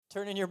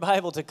Turn in your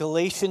Bible to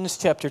Galatians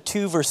chapter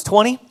 2, verse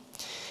 20.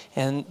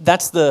 And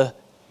that's the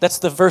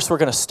verse we're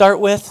going to start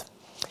with.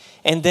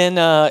 And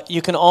then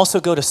you can also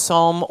go to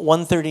Psalm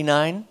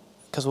 139,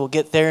 because we'll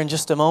get there in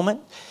just a moment.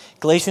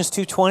 Galatians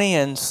 2:20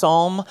 and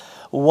Psalm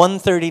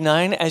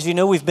 139. As you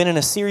know, we've been in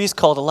a series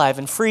called Alive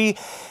and Free,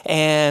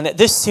 and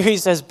this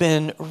series has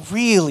been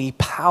really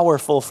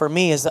powerful for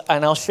me,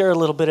 and I'll share a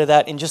little bit of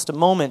that in just a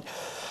moment.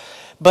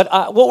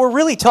 But what we're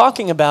really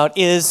talking about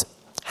is,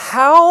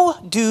 how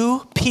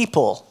do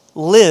people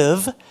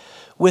live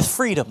with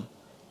freedom?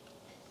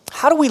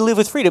 How do we live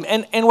with freedom?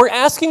 And we're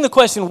asking the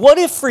question, what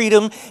if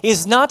freedom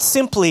is not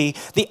simply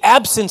the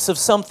absence of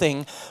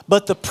something,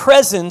 but the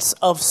presence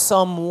of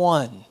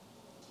someone?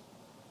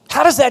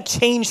 How does that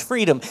change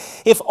freedom?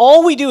 If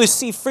all we do is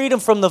see freedom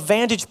from the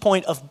vantage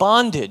point of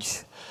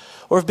bondage,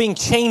 or of being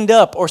chained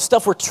up, or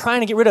stuff we're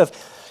trying to get rid of,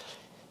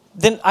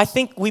 then I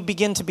think we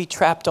begin to be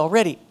trapped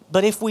already.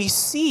 But if we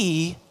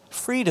see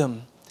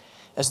freedom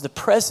as the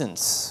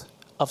presence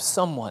of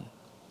someone,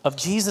 of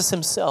Jesus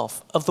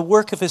himself, of the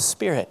work of his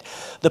Spirit,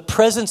 the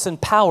presence and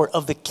power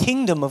of the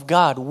kingdom of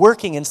God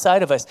working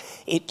inside of us,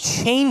 it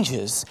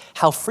changes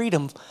how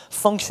freedom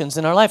functions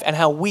in our life and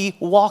how we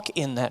walk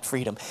in that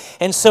freedom.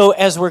 And so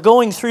as we're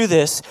going through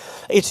this,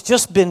 it's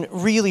just been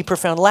really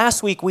profound.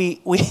 Last week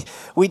we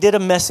did a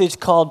message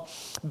called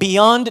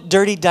Beyond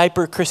Dirty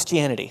Diaper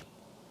Christianity.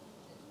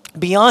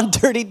 Beyond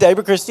Dirty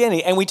Diaper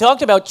Christianity. And we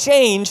talked about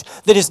change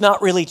that is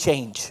not really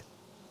change.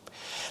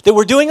 That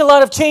we're doing a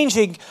lot of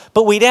changing,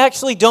 but we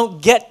actually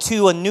don't get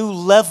to a new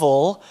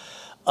level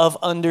of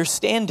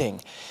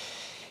understanding.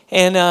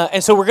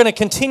 And so we're going to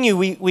continue.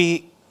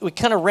 We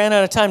kind of ran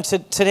out of time.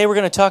 Today we're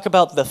going to talk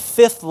about the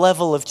fifth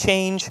level of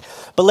change.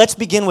 But let's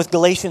begin with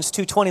Galatians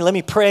 2:20. Let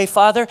me pray.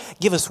 Father,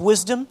 give us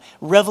wisdom,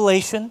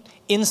 revelation,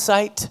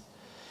 insight.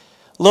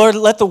 Lord,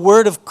 let the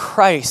word of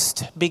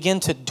Christ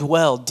begin to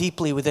dwell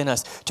deeply within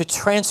us, to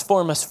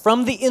transform us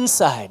from the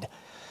inside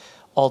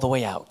all the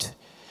way out.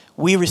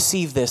 We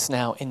receive this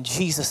now in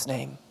Jesus'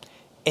 name.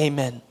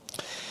 Amen.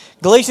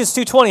 Galatians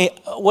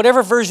 2:20,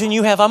 whatever version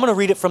you have, I'm going to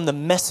read it from the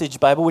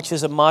Message Bible, which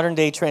is a modern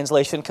day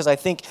translation, because I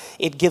think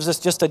it gives us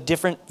just a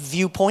different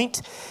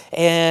viewpoint.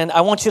 And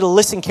I want you to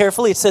listen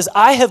carefully. It says,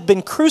 I have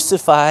been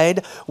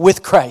crucified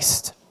with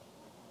Christ.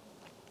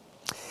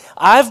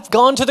 I've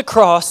gone to the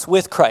cross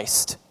with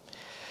Christ.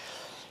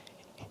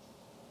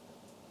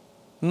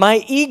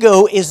 My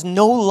ego is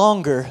no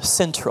longer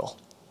central,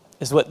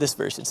 is what this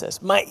version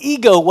says. My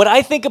ego, what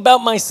I think about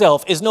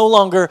myself, is no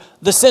longer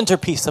the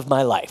centerpiece of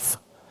my life.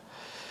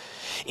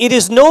 It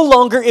is no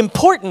longer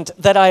important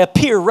that I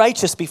appear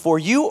righteous before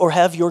you or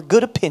have your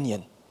good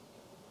opinion.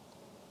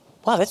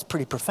 Wow, that's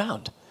pretty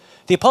profound.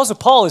 The Apostle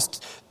Paul is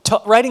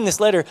writing this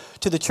letter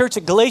to the church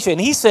at Galatia,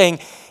 and he's saying,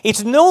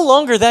 it's no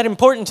longer that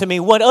important to me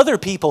what other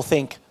people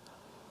think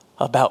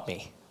about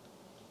me.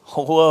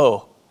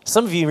 Whoa,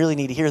 some of you really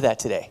need to hear that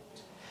today.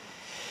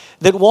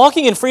 That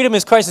walking in freedom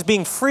as Christ is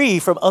being free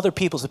from other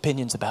people's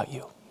opinions about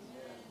you.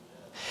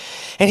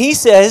 And he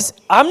says,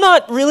 I'm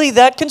not really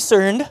that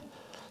concerned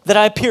that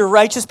I appear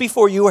righteous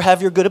before you or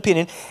have your good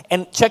opinion.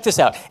 And check this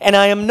out. And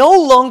I am no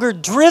longer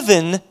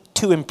driven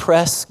to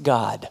impress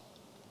God.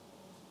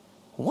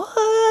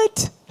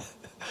 What?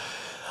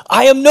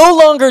 I am no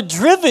longer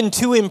driven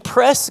to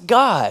impress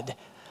God.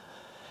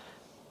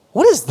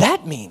 What does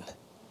that mean?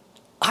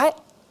 I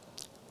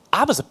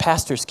was a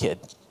pastor's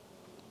kid.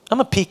 I'm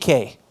a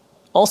PK.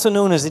 Also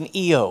known as an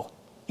EO,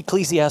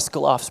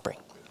 ecclesiastical offspring.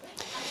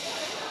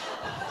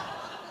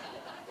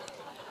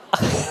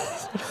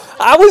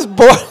 I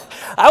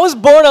was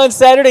born on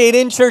Saturday and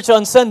in church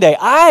on Sunday.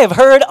 I have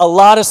heard a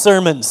lot of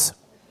sermons.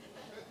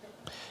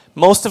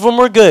 Most of them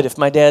were good. If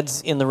my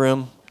dad's in the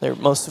room,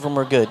 most of them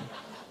were good.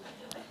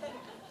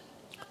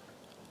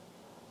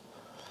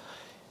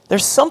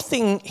 There's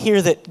something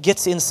here that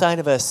gets inside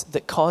of us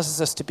that causes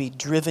us to be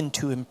driven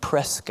to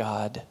impress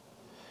God,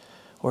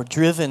 or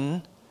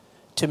driven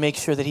to make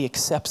sure that he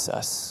accepts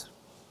us.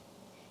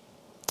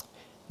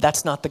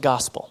 That's not the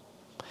gospel.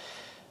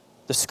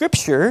 The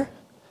scripture,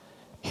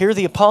 here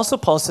the Apostle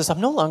Paul says, I'm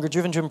no longer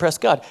driven to impress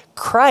God.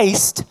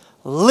 Christ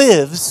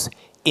lives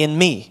in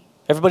me.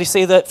 Everybody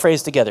say that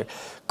phrase together.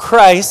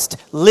 Christ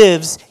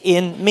lives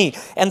in me.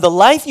 And the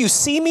life you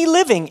see me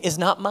living is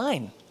not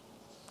mine,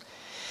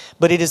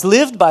 but it is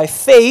lived by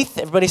faith.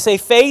 Everybody say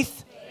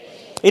faith.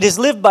 It is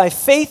lived by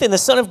faith in the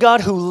Son of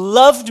God who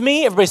loved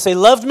me. Everybody say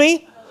loved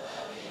me.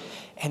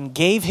 And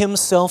gave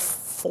himself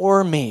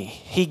for me.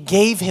 He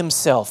gave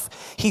himself.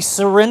 He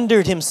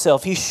surrendered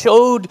himself. He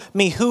showed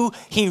me who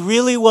he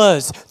really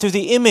was through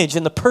the image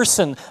and the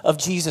person of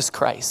Jesus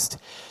Christ.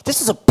 This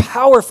is a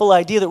powerful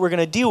idea that we're going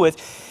to deal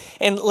with.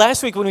 And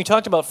last week when we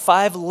talked about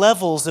 5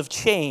 levels of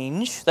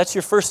change, that's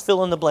your first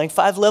fill in the blank,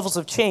 5 levels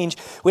of change,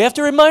 we have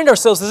to remind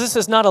ourselves that this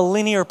is not a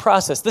linear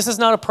process. This is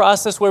not a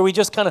process where we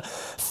just kind of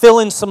fill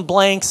in some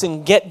blanks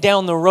and get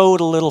down the road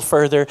a little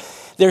further.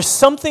 There's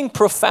something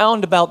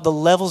profound about the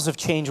levels of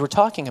change we're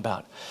talking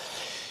about.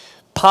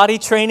 Potty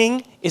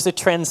training is a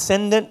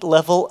transcendent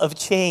level of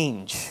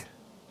change,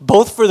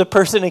 both for the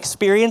person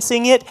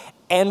experiencing it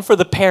and for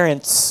the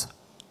parents.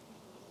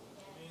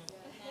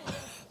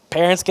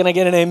 Parents, can I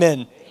get an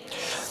amen?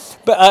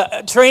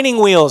 But training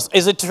wheels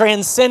is a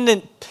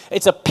transcendent,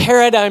 it's a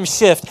paradigm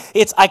shift.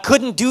 It's, I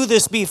couldn't do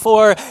this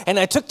before, and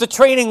I took the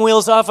training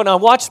wheels off, and I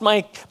watched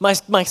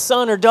my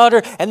son or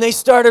daughter, and they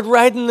started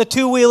riding the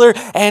two-wheeler,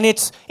 and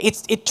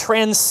it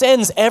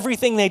transcends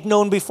everything they'd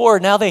known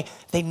before. Now they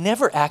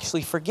never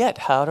actually forget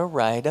how to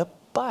ride a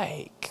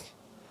bike.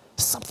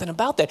 Something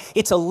about that.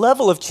 It's a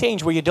level of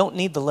change where you don't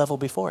need the level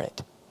before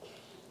it.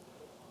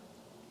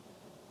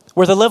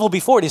 Where the level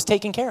before it is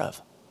taken care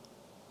of.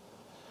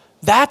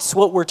 That's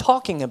what we're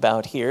talking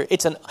about here.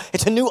 It's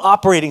a new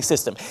operating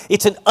system.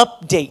 It's an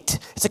update.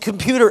 It's a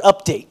computer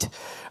update.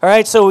 All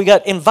right, so we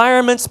got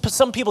environments.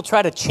 Some people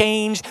try to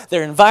change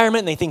their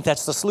environment, and they think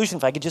that's the solution.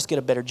 If I could just get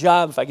a better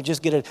job, if I could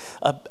just get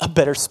a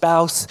better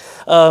spouse.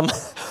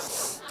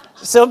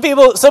 Some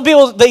people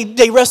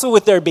they wrestle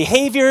with their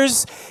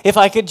behaviors. If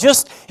I could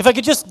just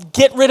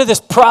get rid of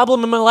this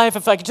problem in my life,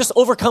 if I could just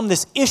overcome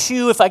this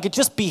issue, if I could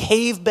just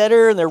behave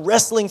better, and they're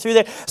wrestling through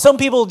that. Some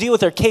people deal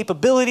with their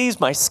capabilities,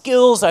 my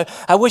skills.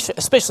 I wish,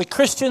 especially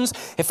Christians,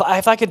 if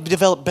I could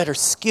develop better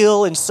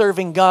skill in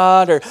serving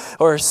God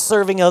or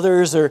serving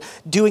others or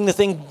doing the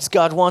things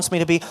God wants me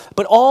to be.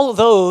 But all of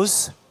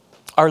those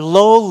are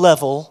low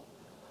level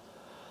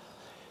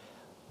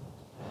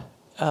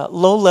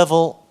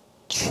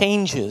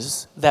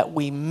changes that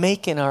we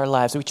make in our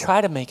lives, we try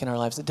to make in our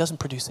lives, that doesn't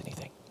produce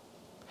anything.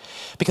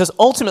 Because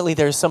ultimately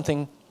there's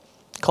something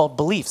called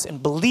beliefs,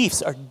 and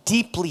beliefs are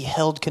deeply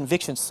held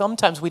convictions.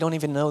 Sometimes we don't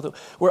even know that,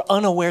 we're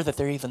unaware that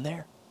they're even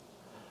there.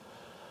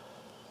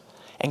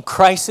 And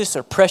crisis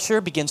or pressure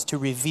begins to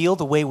reveal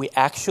the way we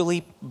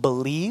actually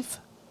believe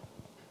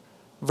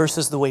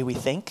versus the way we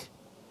think.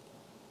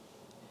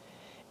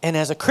 And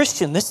as a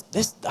Christian,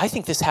 I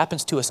think this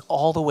happens to us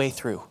all the way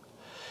through.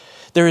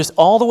 There is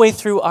all the way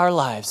through our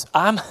lives.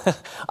 I'm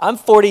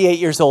 48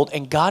 years old,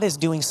 and God is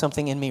doing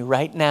something in me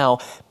right now,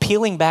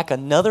 peeling back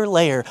another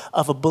layer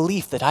of a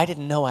belief that I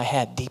didn't know I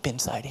had deep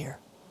inside here.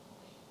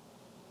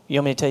 You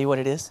want me to tell you what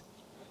it is?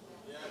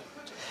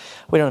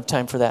 We don't have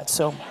time for that,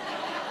 so.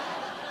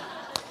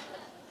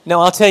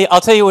 No, I'll tell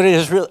you what it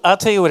is. I'll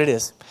tell you what it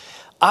is.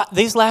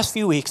 These last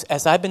few weeks,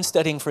 as I've been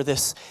studying for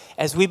this,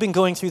 as we've been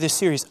going through this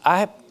series,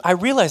 I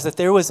realized that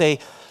there was a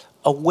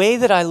way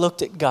that I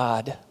looked at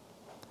God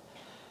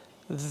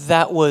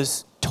that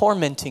was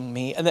tormenting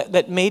me, and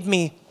that made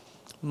me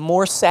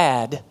more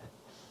sad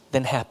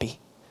than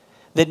happy.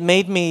 That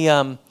made me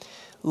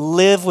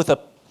live with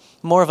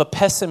more of a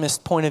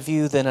pessimist point of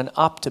view than an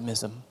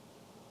optimism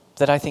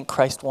that I think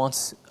Christ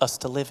wants us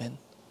to live in.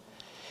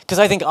 Because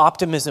I think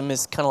optimism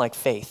is kind of like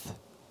faith.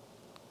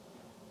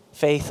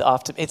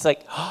 It's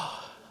like,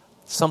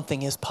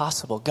 something is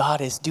possible. God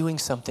is doing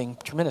something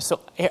tremendous. So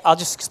here, I'll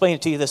just explain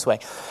it to you this way.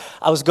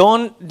 I was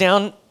going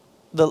down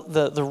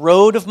the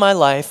road of my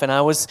life, and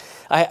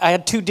I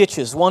had two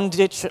ditches, one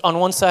ditch on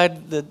one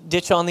side, the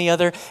ditch on the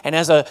other, and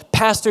as a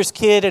pastor's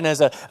kid and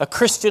as a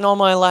Christian all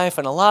my life,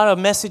 and a lot of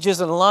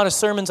messages and a lot of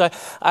sermons,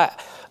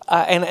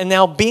 and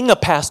now being a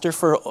pastor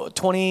for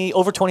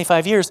over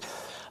 25 years,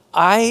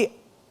 I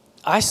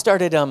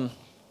started,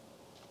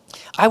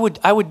 I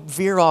would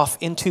veer off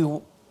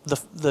into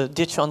the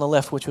ditch on the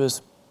left, which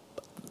was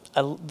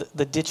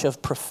the ditch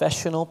of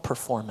professional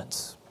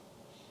performance.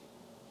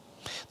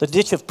 The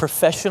ditch of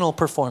professional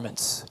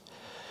performance.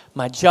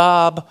 My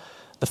job,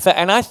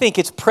 and I think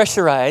it's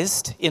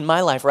pressurized in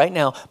my life right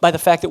now by the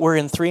fact that we're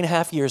in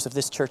 3.5 years of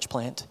this church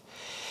plant.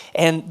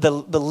 And the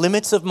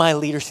limits of my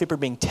leadership are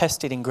being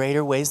tested in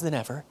greater ways than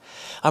ever.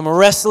 I'm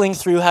wrestling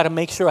through how to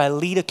make sure I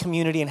lead a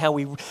community and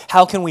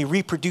how can we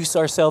reproduce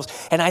ourselves.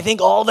 And I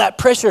think all that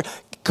pressure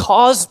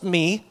caused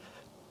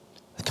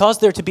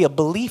there to be a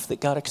belief that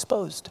got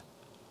exposed.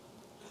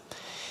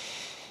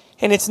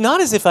 And it's not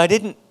as if I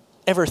didn't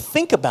ever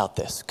think about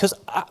this, because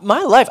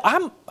my life,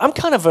 I'm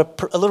kind of a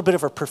little bit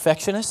of a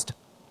perfectionist,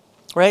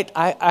 right?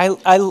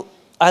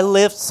 I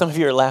live. Some of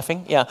you are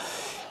laughing. Yeah,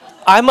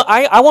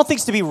 I want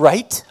things to be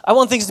right. I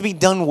want things to be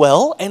done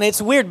well, and it's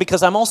weird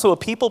because I'm also a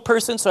people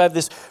person, so I have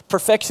this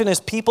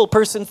perfectionist people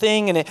person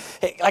thing, and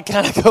I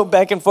kind of go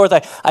back and forth.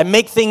 I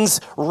make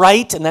things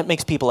right, and that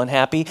makes people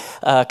unhappy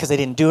because they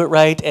didn't do it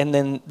right, and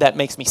then that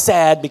makes me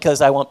sad because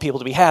I want people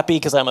to be happy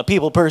because I'm a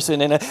people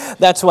person, and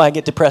that's why I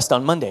get depressed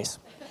on Mondays.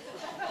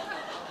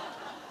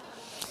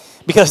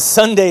 Because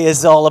Sunday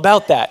is all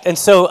about that. And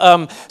so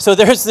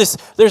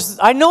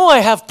I know I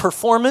have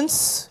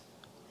performance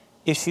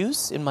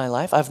issues in my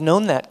life. I've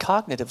known that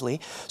cognitively.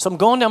 So I'm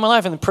going down my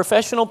life, and the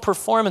professional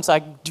performance,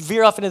 I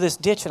veer off into this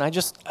ditch, and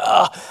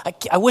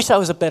I wish I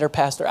was a better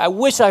pastor. I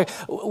wish I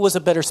was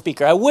a better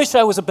speaker. I wish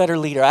I was a better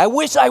leader. I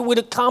wish I would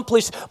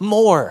accomplish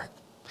more.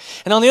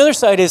 And on the other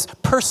side is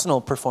personal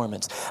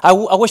performance. I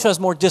wish I was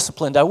more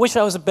disciplined. I wish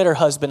I was a better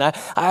husband.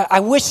 I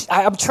wish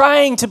I'm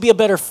trying to be a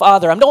better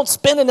father. I don't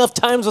spend enough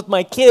time with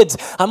my kids.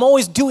 I'm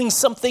always doing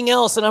something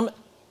else. And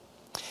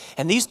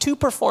these two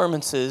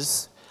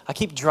performances, I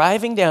keep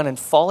driving down and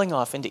falling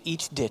off into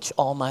each ditch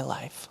all my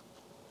life.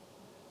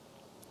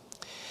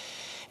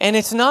 And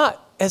it's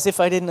not as if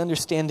I didn't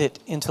understand it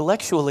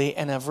intellectually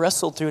and I've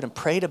wrestled through it and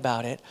prayed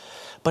about it,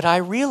 But I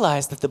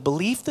realized that the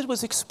belief that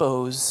was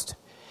exposed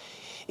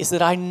is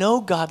that I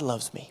know God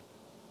loves me.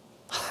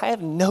 I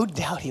have no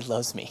doubt he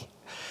loves me.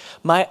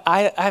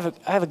 I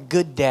have a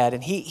good dad,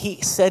 and he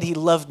said he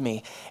loved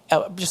me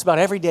just about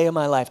every day of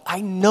my life.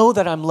 I know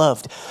that I'm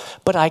loved,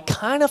 but I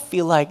kind of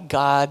feel like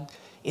God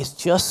is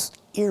just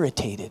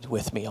irritated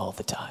with me all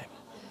the time.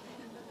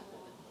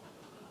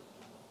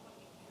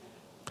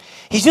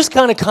 He's just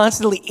kind of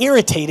constantly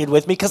irritated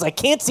with me because I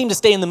can't seem to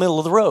stay in the middle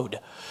of the road.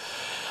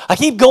 I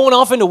keep going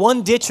off into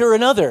one ditch or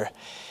another.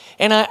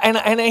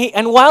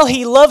 And while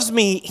he loves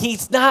me,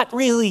 he's not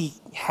really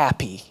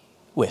happy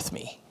with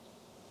me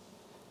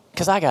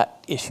because I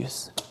got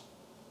issues.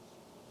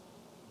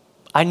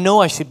 I know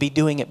I should be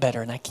doing it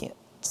better, and I can't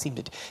seem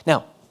to.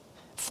 Now,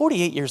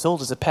 48 years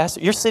old as a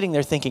pastor, you're sitting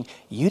there thinking,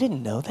 you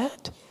didn't know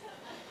that?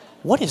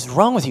 What is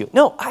wrong with you?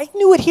 No, I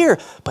knew it here,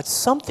 but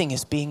something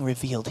is being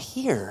revealed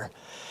here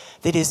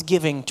that is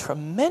giving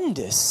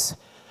tremendous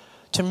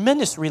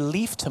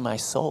relief to my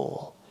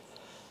soul,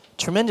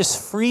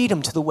 tremendous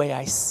freedom to the way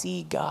I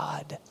see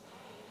God,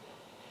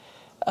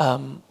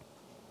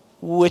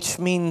 which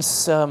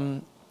means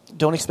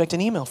don't expect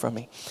an email from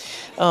me.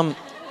 No,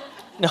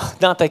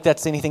 not like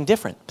that's anything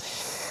different.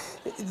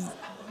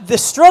 The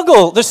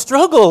struggle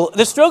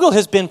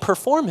has been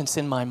performance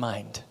in my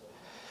mind.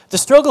 The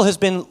struggle has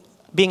been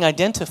being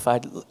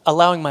identified,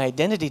 allowing my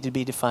identity to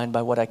be defined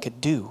by what I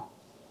could do.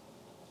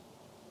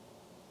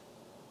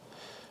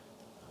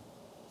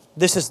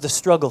 This is the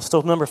struggle.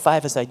 So number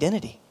 5 is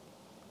identity.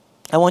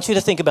 I want you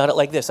to think about it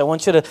like this. I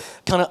want you to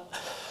kind of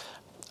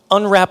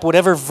unwrap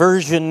whatever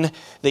version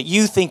that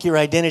you think your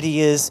identity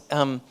is,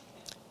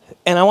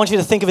 and I want you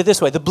to think of it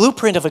this way. The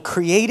blueprint of a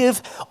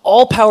creative,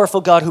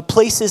 all-powerful God who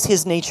places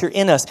his nature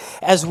in us.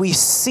 As we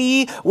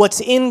see what's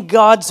in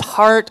God's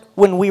heart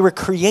when we were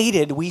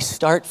created, we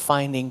start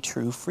finding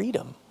true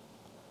freedom.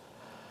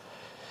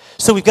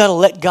 So we've got to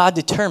let God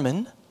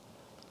determine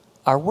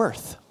our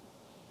worth.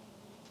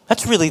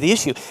 That's really the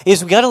issue,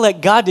 is we got to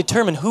let God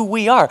determine who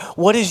we are.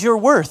 What is your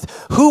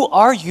worth? Who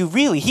are you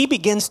really? He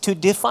begins to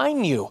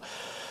define you.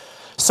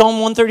 Psalm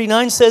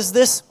 139 says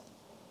this.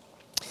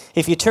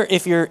 If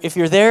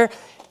you're there,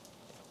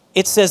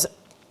 it says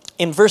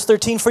in verse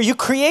 13, "For you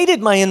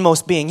created my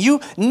inmost being. You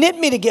knit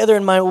me together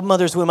in my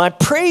mother's womb. I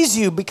praise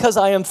you because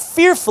I am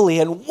fearfully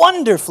and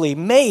wonderfully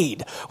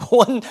made."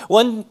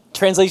 One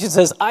translation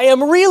says, "I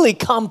am really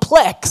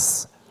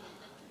complex."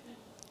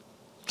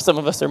 Some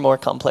of us are more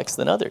complex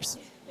than others.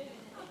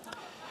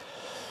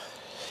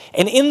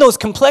 And in those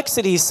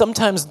complexities,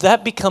 sometimes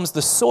that becomes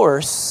the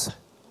source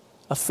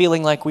of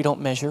feeling like we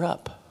don't measure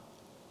up.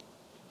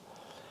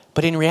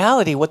 But in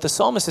reality, what the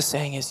psalmist is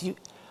saying is,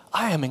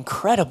 I am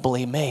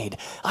incredibly made.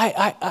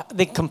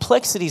 The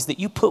complexities that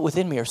you put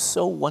within me are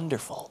so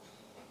wonderful.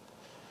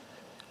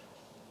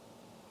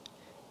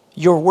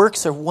 Your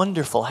works are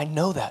wonderful. I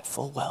know that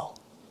full well.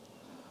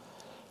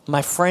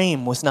 My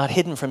frame was not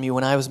hidden from you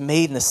when I was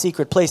made in the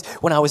secret place.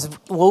 When I was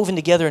woven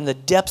together in the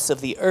depths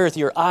of the earth,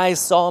 your eyes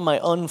saw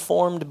my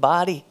unformed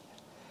body.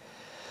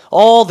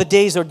 All the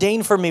days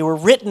ordained for me were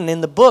written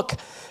in the book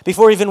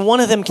before even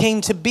one of them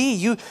came to be.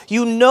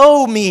 You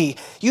know me.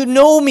 You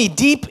know me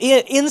deep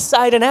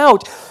inside and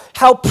out.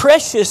 How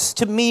precious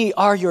to me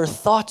are your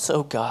thoughts,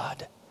 O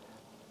God.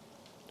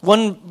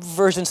 One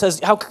version says,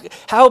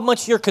 how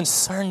much you're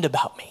concerned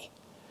about me.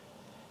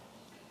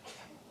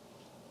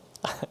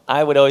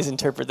 I would always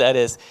interpret that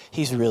as,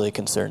 he's really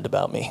concerned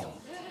about me.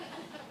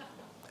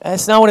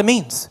 That's not what it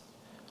means.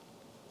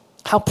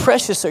 How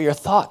precious are your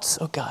thoughts,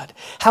 O God.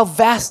 How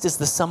vast is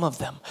the sum of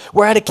them.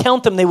 Were I to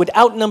count them, they would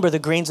outnumber the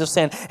grains of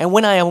sand. And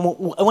when I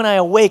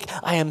awake,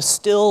 I am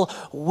still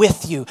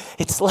with you.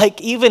 It's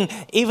like even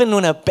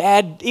in a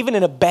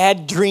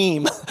bad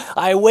dream,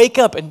 I wake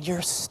up and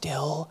you're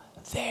still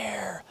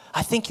there.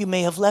 I think you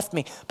may have left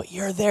me, but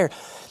you're there.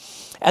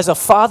 As a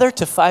father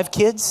to 5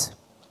 kids,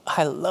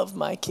 I love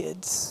my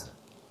kids.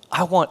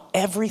 I want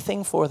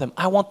everything for them.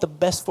 I want the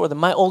best for them.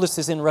 My oldest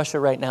is in Russia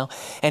right now,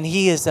 and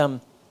he's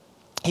on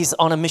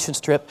a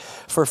missions trip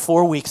for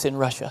 4 weeks in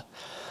Russia.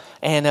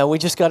 And we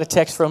just got a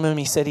text from him.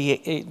 He said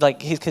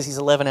because he's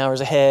 11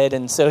 hours ahead,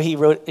 and so he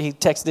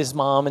texted his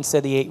mom and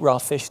said he ate raw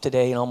fish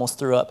today and almost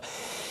threw up.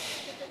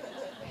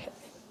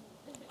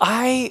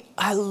 I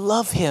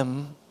love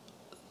him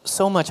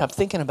so much. I'm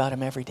thinking about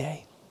him every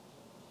day.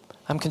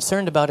 I'm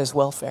concerned about his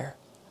welfare.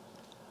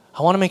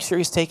 I want to make sure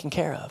he's taken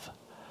care of.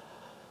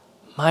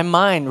 My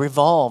mind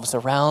revolves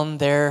around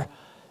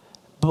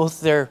both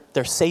their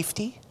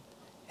safety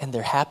and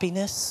their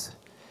happiness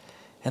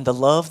and the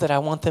love that I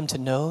want them to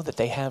know that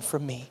they have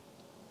from me.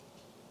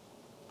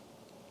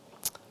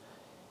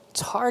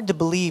 It's hard to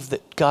believe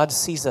that God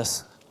sees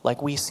us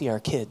like we see our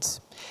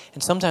kids.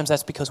 And sometimes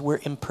that's because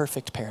we're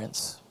imperfect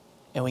parents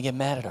and we get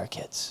mad at our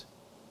kids.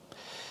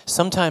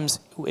 Sometimes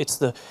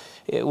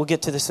we'll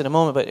get to this in a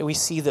moment, but we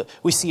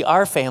see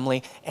our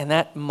family, and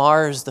that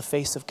mars the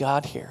face of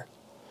God here.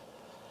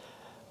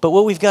 But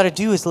what we've got to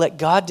do is let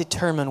God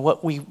determine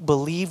what we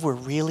believe we're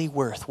really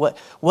worth,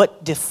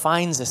 what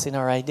defines us in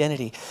our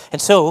identity.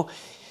 And so,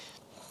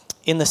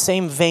 in the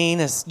same vein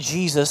as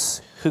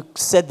Jesus, who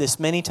said this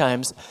many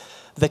times,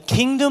 the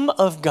kingdom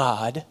of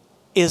God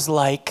is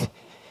like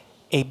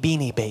a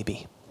Beanie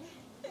Baby.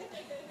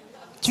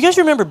 Do you guys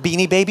remember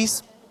Beanie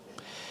Babies?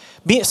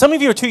 Some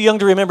of you are too young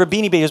to remember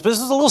Beanie Babies, but this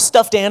is a little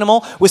stuffed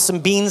animal with some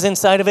beans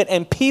inside of it,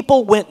 and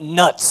people went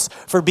nuts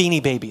for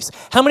Beanie Babies.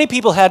 How many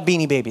people had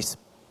Beanie Babies?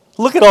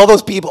 Look at all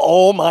those people.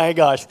 Oh my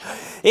gosh.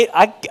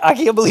 I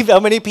can't believe how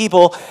many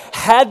people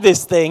had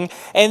this thing.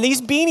 And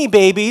these Beanie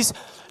Babies,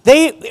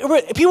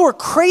 people were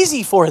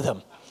crazy for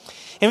them.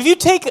 And if you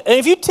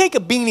take a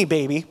Beanie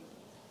Baby,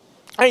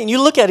 right, and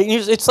you look at it,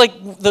 and it's like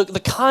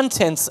the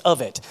contents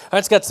of it. Right,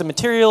 it's got some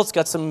material, it's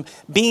got some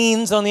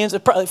beans on the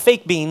inside,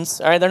 fake beans.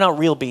 All right, they're not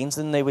real beans,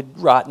 and they would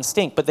rot and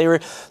stink. But they were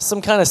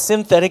some kind of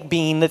synthetic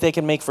bean that they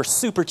can make for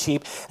super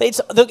cheap.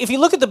 If you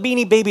look at the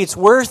Beanie Baby, it's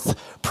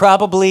worth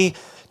probably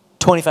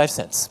 25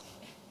 cents.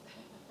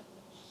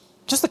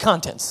 Just the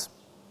contents.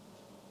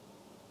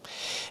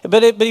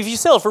 But if you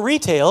sell it for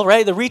retail,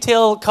 right, the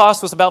retail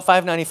cost was about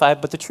 $5.95.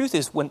 But the truth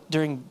is,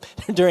 during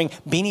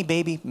Beanie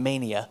Baby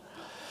mania,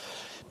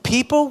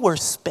 people were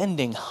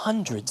spending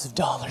hundreds of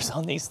dollars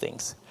on these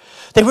things.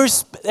 They were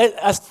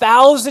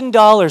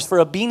 $1,000 for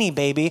a Beanie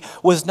Baby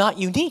was not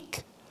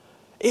unique.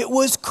 It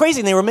was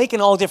crazy. And they were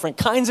making all different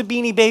kinds of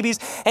Beanie Babies,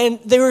 and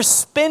they were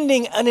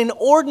spending an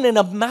inordinate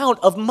amount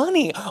of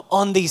money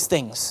on these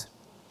things.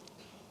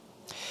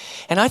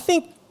 And I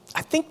think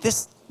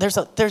there's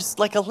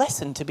like a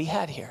lesson to be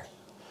had here.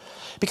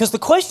 Because the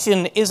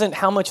question isn't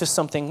how much is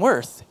something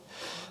worth.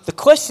 The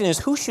question is,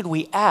 who should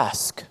we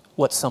ask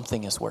what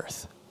something is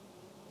worth?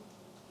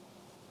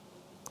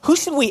 Who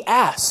should we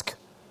ask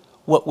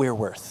what we're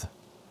worth?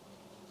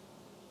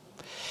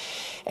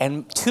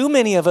 And too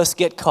many of us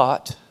get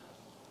caught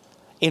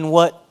in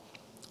what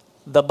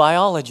the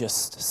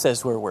biologist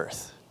says we're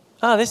worth.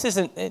 This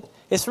isn't it.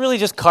 It's really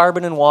just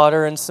carbon and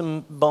water and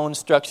some bone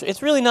structure.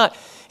 It's really not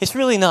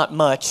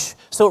much,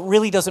 so it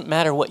really doesn't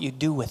matter what you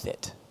do with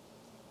it.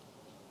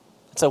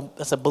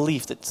 That's a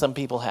belief that some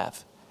people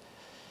have.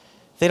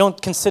 They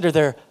don't consider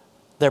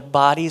their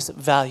bodies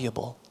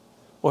valuable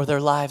or their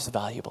lives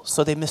valuable,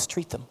 so they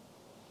mistreat them.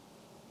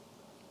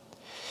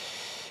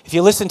 If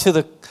you listen to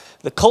the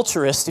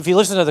culturist, if you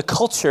listen to the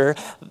culture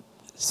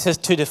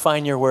to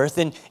define your worth,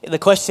 then the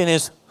question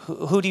is,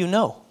 who do you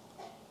know?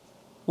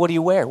 What do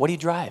you wear? What do you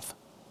drive?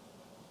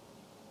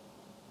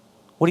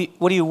 What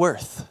are you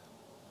worth?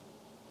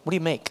 What do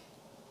you make?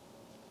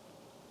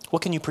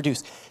 What can you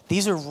produce?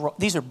 These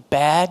are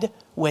bad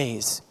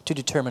ways to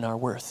determine our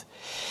worth.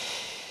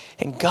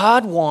 And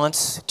God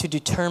wants to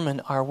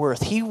determine our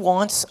worth. He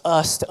wants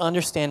us to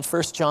understand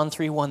 1 John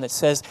 3:1 that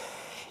says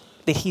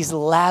that He's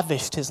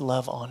lavished His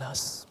love on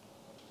us.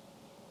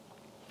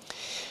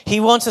 He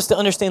wants us to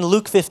understand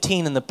Luke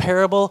 15 and the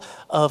parable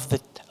of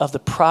the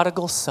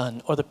prodigal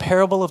son, or the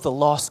parable of the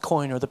lost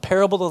coin, or the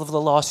parable of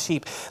the lost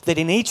sheep, that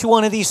in each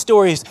one of these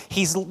stories,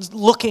 he's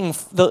looking,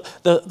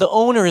 the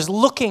owner is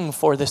looking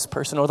for this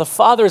person, or the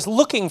father is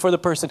looking for the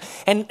person,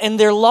 and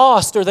they're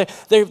lost, or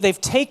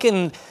they've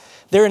taken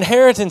their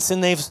inheritance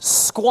and they've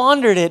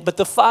squandered it, but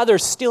the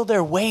father's still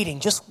there waiting,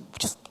 just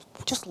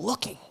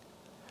looking,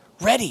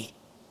 ready.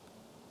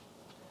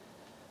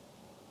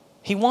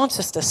 He wants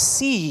us to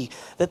see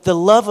that the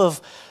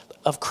love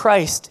of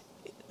Christ,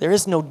 there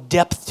is no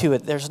depth to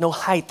it. There's no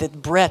height, the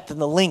breadth,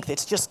 and the length.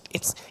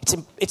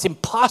 It's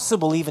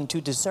impossible even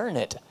to discern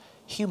it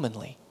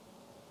humanly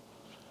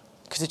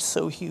because it's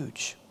so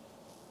huge.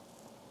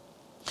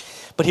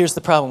 But here's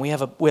the problem: we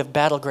have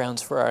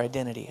battlegrounds for our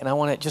identity, and I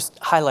want to just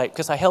highlight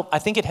because I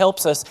think it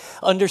helps us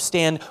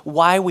understand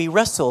why we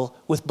wrestle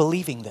with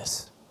believing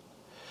this.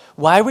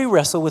 Why we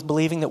wrestle with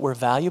believing that we're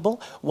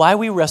valuable, why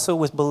we wrestle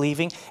with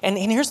believing, and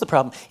here's the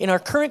problem. In our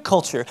current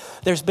culture,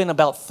 there's been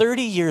about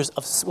 30 years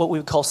of what we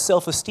would call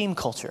self-esteem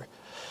culture,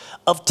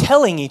 of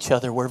telling each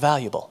other we're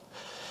valuable.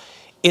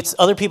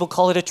 Other people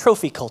call it a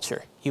trophy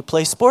culture. You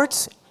play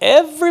sports,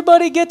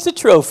 everybody gets a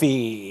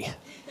trophy.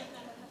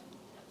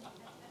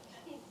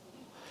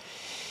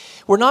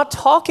 We're not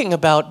talking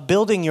about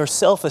building your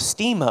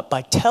self-esteem up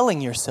by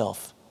telling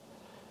yourself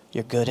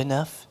you're good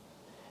enough,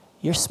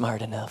 you're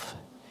smart enough,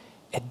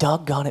 and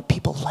doggone it,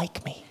 people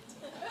like me.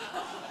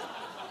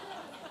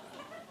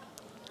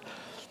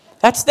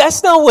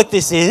 That's not what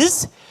this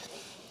is.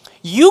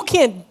 You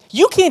can't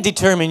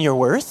determine your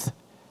worth.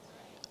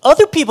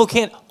 Other people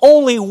can't.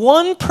 Only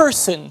one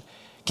person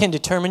can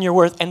determine your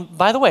worth. And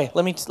by the way,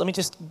 let me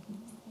just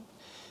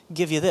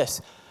give you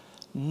this.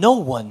 No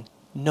one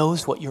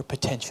knows what your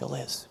potential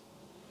is.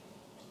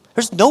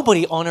 There's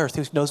nobody on earth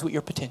who knows what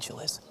your potential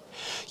is.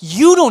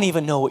 You don't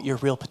even know what your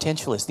real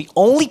potential is. The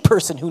only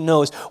person who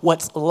knows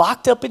what's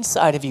locked up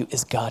inside of you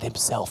is God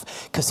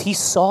Himself, because He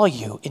saw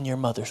you in your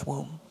mother's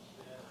womb.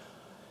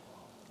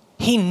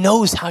 He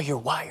knows how you're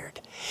wired.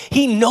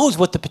 He knows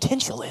what the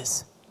potential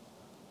is.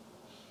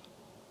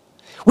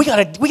 We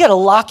gotta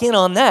lock in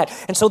on that.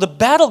 And so the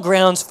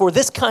battlegrounds for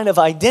this kind of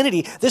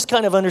identity, this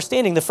kind of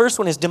understanding, the first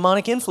one is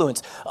demonic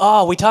influence.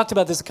 Oh, we talked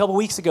about this a couple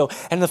weeks ago,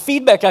 and the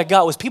feedback I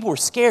got was people were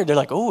scared. They're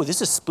like, oh,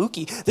 this is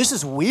spooky. This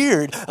is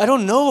weird. I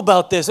don't know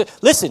about this.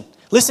 Listen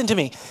to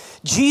me.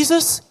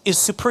 Jesus is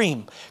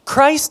supreme.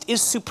 Christ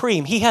is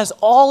supreme. He has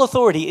all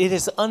authority. It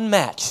is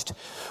unmatched.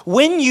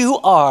 When you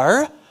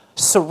are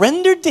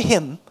surrendered to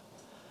him,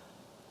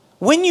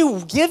 when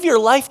you give your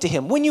life to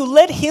him, when you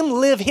let him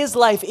live his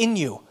life in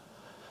you,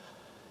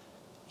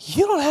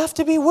 you don't have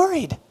to be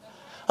worried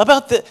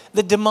about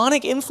the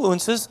demonic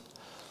influences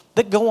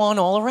that go on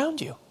all around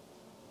you.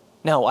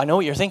 Now, I know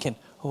what you're thinking.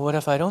 Well, what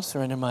if I don't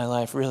surrender my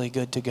life really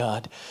good to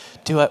God?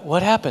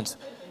 What happens?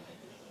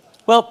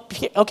 Well,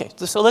 okay,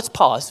 so let's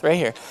pause right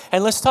here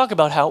and let's talk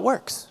about how it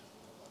works.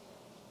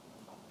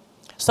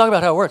 Let's talk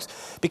about how it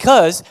works.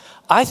 Because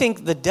I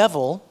think the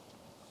devil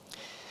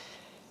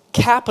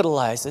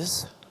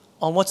capitalizes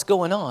on what's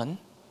going on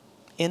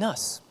in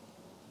us.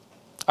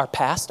 Our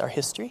past, our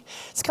history.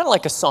 It's kind of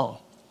like a song.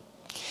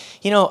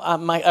 You know,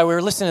 we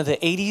were listening to the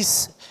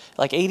 80s,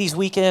 like 80s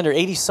weekend or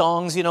 80s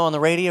songs, you know, on the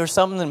radio or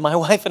something, and my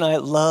wife and I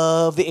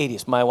love the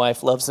 80s. My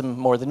wife loves them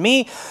more than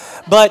me,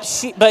 but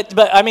she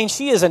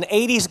is an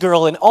 80s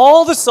girl, and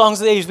all the songs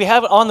of the 80s, we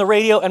have it on the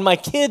radio, and my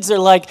kids are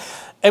like,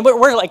 and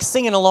we're like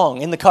singing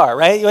along in the car,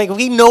 right? Like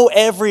we know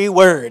every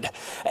word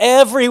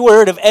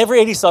of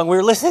every 80s song. We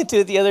were listening to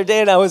it the other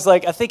day, and I was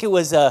like, I think it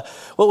was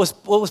what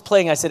was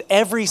playing. I said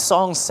every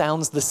song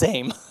sounds the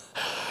same,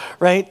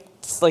 right?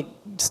 It's like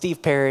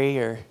Steve Perry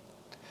or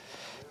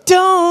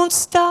 "Don't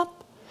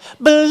Stop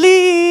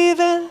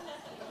Believing."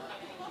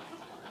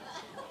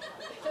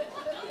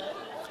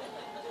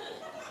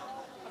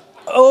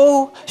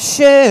 Oh,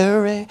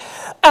 Sherry,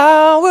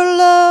 our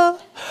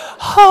love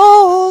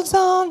holds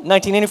on.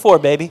 1984,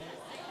 baby.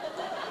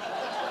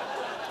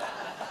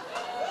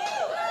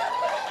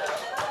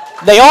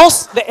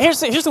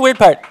 Here's the weird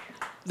part.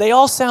 They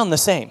all sound the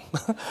same.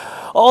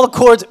 All the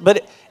chords,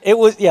 but it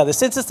was, the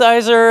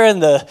synthesizer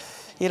and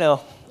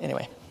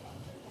anyway.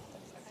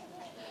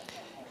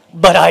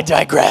 But I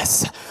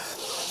digress.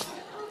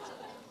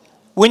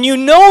 When you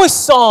know a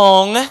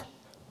song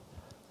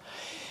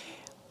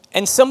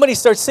and somebody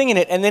starts singing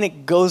it, and then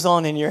it goes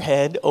on in your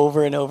head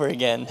over and over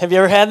again. Have you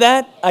ever had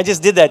that? I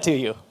just did that to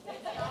you,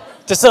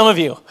 to some of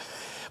you.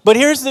 But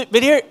here's the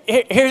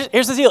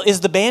deal: is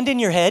the band in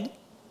your head?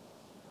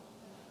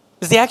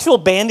 Is the actual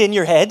band in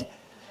your head?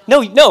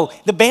 No,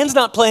 the band's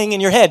not playing in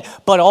your head,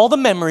 but all the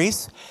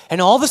memories and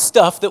all the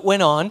stuff that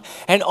went on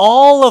and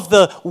all of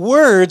the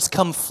words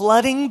come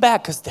flooding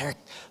back because they're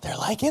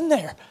like in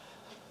there.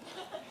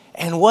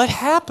 And what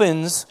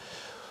happens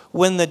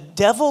when the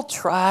devil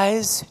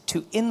tries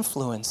to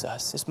influence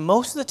us is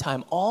most of the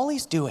time all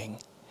he's doing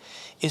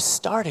is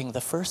starting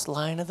the first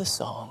line of the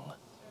song.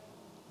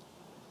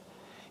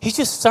 He's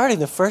just starting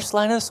the first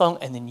line of the song,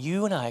 and then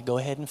you and I go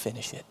ahead and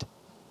finish it.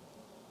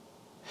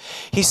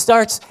 He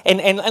starts,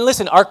 and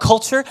listen, our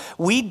culture,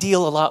 we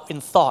deal a lot in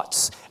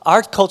thoughts.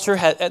 Our culture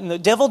and the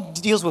devil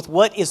deals with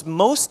what is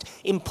most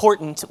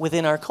important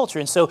within our culture.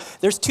 And so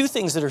there's two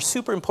things that are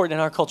super important in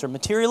our culture: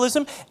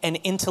 materialism and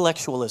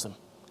intellectualism.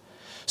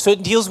 So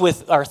it deals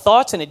with our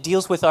thoughts and it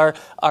deals with our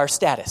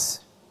status.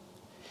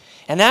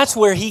 And that's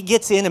where he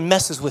gets in and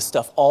messes with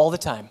stuff all the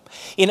time.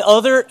 In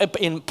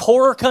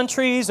poorer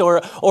countries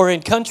or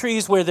in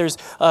countries where there's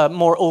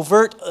more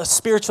overt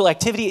spiritual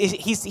activity,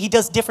 he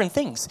does different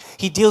things.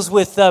 He deals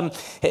with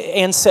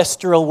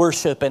ancestral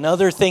worship and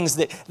other things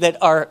that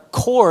are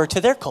core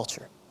to their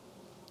culture.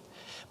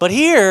 But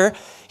here,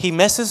 he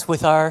messes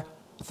with our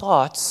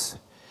thoughts,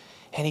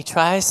 and he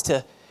tries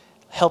to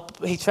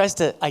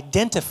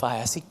identify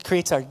us. He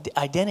creates our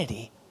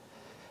identity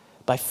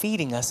by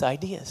feeding us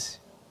ideas.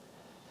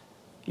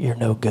 You're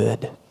no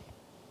good.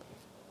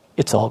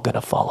 It's all going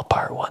to fall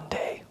apart one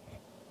day.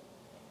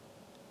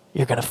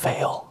 You're going to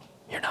fail.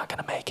 You're not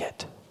going to make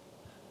it.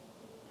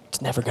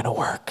 It's never going to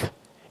work.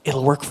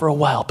 It'll work for a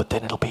while, but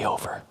then it'll be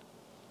over.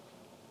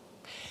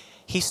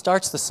 He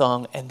starts the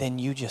song, and then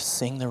you just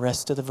sing the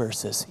rest of the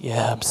verses.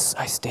 Yeah,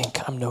 I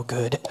stink. I'm no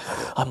good.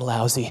 I'm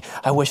lousy.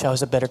 I wish I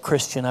was a better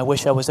Christian. I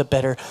wish I was a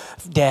better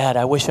dad.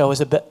 I wish I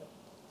was a better...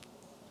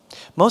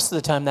 Most of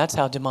the time, that's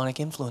how demonic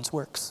influence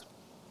works.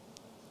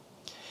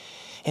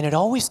 And it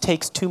always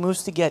takes two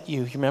moves to get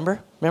you. You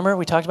remember? Remember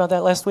we talked about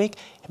that last week?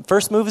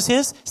 First move is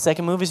his,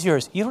 second move is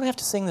yours. You don't have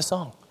to sing the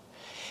song.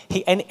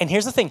 And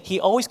here's the thing. He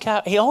always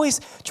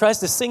tries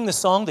to sing the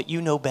song that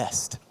you know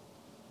best.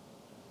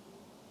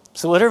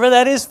 So whatever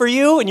that is for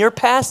you and your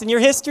past and your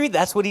history,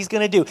 that's what he's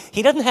going to do.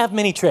 He doesn't have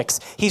many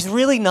tricks. He's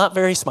really not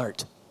very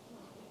smart.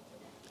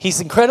 He's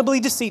incredibly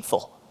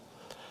deceitful,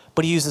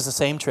 but he uses the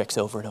same tricks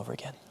over and over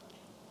again.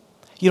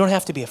 You don't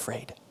have to be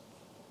afraid.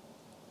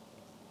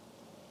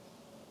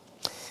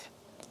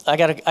 I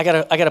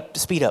gotta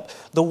speed up.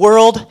 The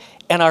world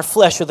and our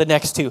flesh are the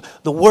next two.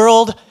 The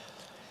world,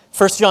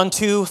 1 John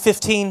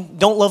 2:15,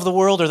 don't love the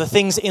world or the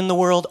things in the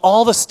world.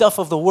 All the stuff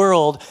of the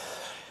world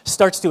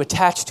starts to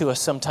attach to us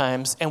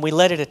sometimes, and we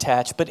let it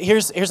attach. But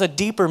here's a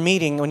deeper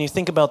meaning when you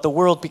think about the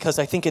world, because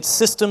I think it's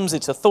systems,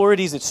 it's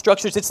authorities, it's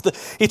structures,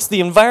 it's the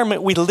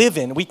environment we live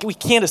in. We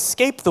can't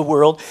escape the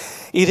world.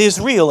 It is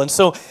real. And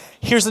so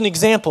here's an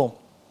example.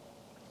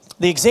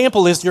 The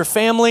example is your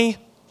family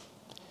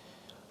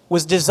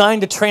was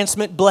designed to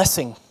transmit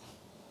blessing.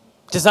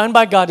 Designed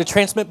by God to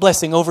transmit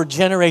blessing over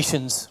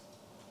generations.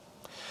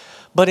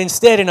 But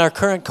instead, in our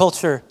current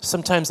culture,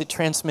 sometimes it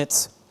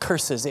transmits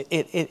curses.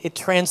 It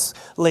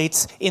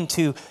translates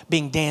into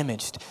being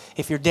damaged.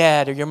 If your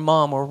dad or your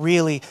mom were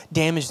really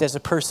damaged as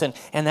a person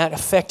and that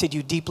affected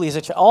you deeply as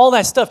a child, all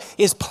that stuff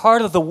is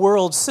part of the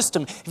world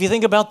system. If you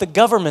think about the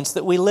governments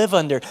that we live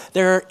under,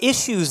 there are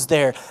issues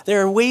there.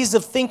 There are ways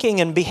of thinking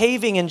and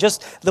behaving and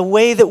just the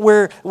way that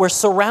we're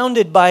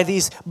surrounded by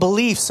these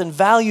beliefs and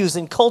values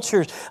and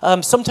cultures.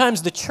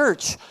 Sometimes a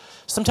church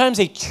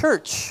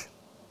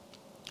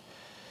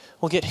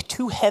will get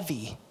too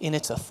heavy in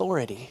its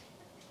authority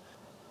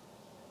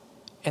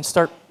and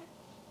start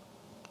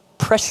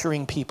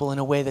pressuring people in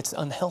a way that's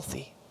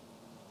unhealthy,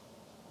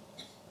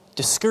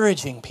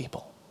 discouraging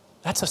people.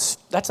 This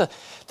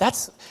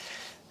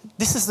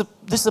is a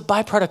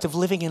byproduct of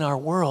living in our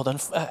world.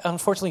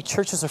 Unfortunately,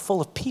 churches are full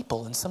of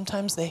people, and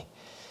sometimes they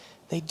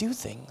do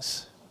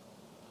things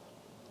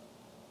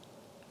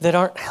that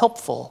aren't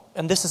helpful,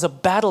 and this is a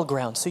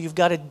battleground. So you've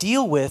got to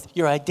deal with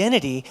your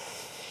identity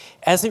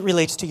as it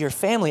relates to your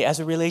family,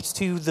 as it relates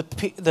to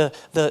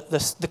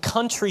the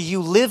country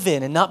you live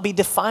in, and not be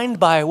defined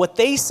by what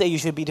they say you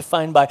should be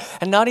defined by,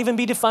 and not even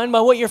be defined by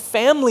what your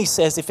family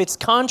says if it's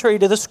contrary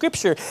to the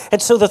scripture.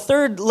 And so the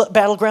third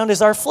battleground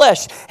is our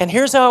flesh. And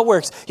here's how it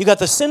works. You got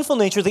the sinful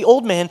nature, the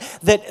old man,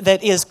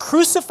 that is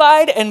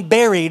crucified and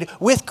buried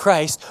with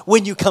Christ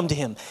when you come to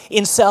him.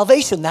 In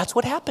salvation, that's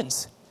what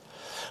happens.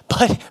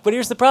 But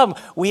here's the problem.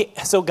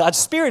 So God's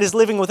Spirit is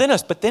living within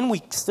us, but then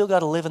we still got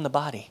to live in the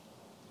body.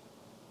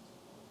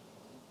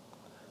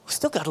 We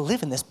still got to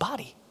live in this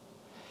body.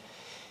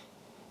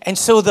 And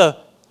so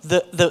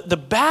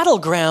the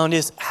battleground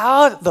is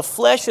how the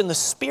flesh and the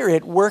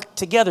spirit work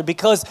together,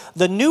 because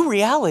the new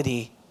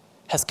reality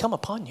has come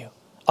upon you.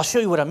 I'll show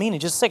you what I mean in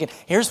just a second.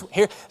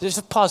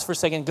 Just pause for a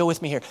second and go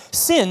with me here.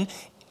 Sin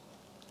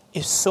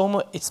is so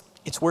much,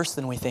 it's worse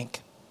than we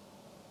think.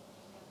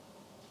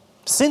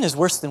 Sin is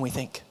worse than we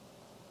think.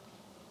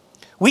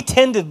 We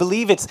tend to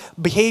believe it's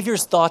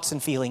behaviors, thoughts,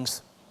 and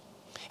feelings.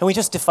 And we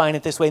just define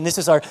it this way, and this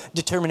is our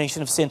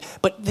determination of sin.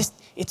 But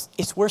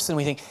it's worse than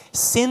we think.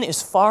 Sin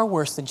is far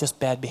worse than just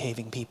bad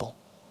behaving people.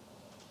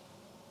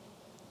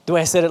 The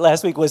way I said it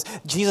last week was,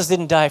 Jesus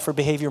didn't die for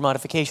behavior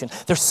modification.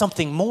 There's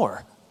something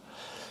more.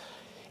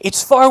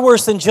 It's far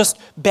worse than just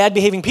bad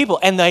behaving people.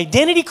 And the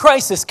identity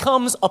crisis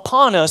comes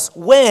upon us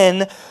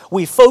when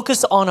we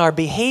focus on our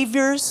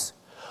behaviors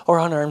or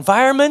on our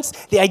environments.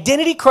 The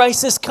identity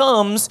crisis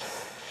comes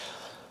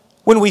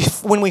when we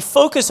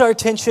focus our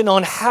attention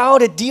on how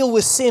to deal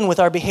with sin with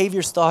our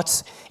behaviors,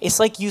 thoughts. It's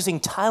like using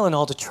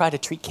Tylenol to try to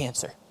treat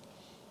cancer.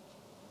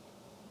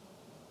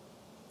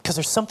 Because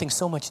there's something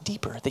so much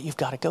deeper that you've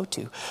got to go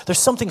to. There's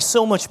something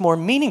so much more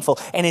meaningful.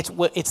 And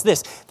it's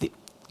this.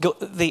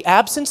 The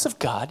absence of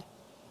God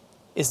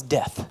is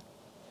death.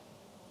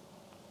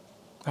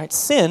 Right?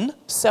 Sin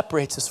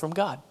separates us from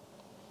God.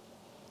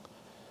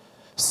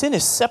 Sin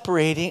is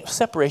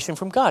separation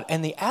from God.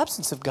 And the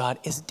absence of God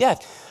is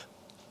death.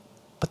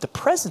 But the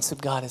presence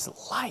of God is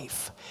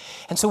life.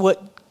 And so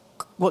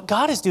what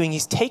God is doing,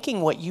 he's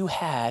taking what you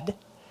had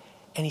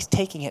and he's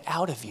taking it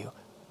out of you.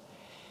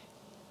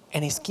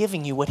 And he's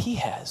giving you what he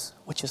has,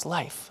 which is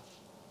life.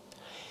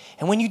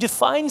 And when you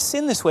define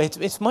sin this way,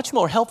 it's much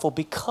more helpful,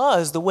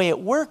 because the way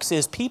it works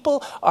is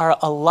people are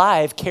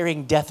alive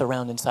carrying death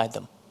around inside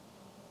them.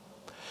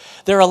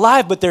 They're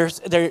alive, but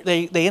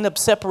they end up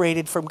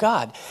separated from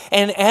God.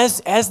 And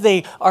as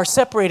they are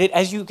separated,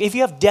 if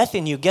you have death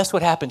in you, guess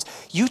what happens?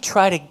 You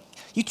try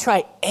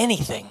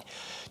anything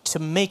to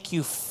make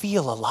you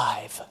feel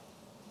alive.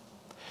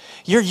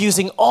 You're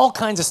using all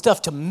kinds of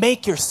stuff to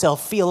make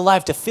yourself feel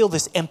alive, to fill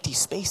this empty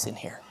space in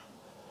here.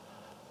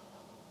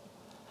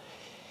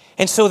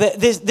 And so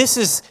this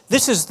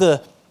is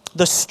the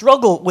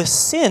struggle with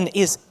sin.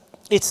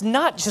 It's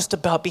not just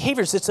about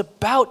behaviors, it's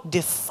about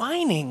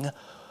defining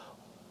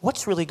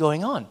what's really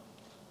going on.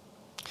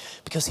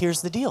 Because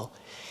here's the deal.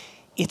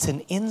 It's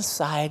an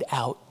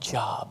inside-out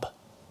job,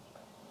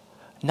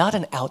 not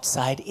an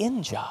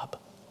outside-in job.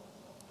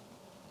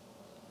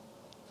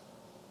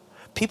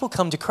 People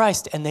come to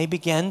Christ and they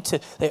begin to,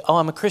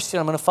 I'm a Christian,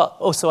 I'm going to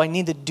follow, so I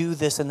need to do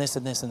this and this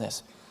and this and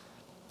this.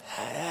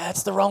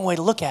 That's the wrong way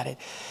to look at it.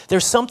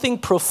 There's something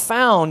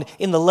profound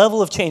in the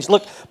level of change.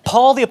 Look,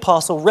 Paul the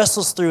Apostle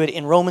wrestles through it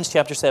in Romans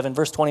chapter 7,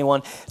 verse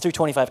 21 through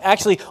 25.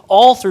 Actually,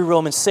 all through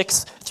Romans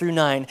 6 through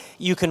 9,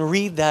 you can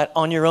read that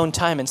on your own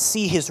time and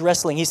see his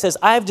wrestling. He says,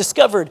 I have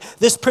discovered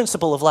this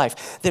principle of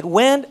life, that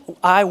when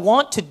I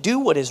want to do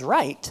what is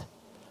right,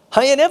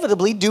 I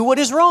inevitably do what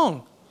is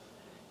wrong.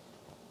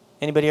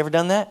 Anybody ever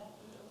done that?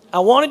 I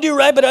want to do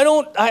right, but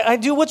I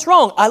do what's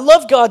wrong. I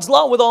love God's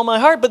law with all my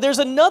heart, but there's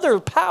another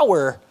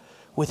power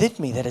within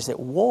me that is at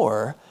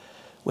war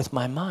with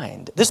my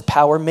mind. This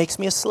power makes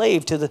me a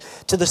slave to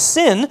the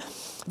sin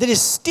that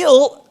is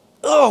still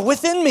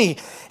within me.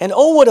 And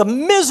oh, what a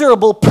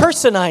miserable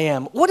person I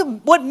am.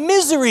 What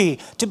misery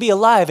to be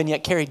alive and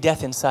yet carry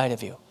death inside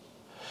of you.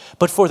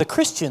 But for the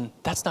Christian,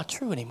 that's not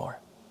true anymore.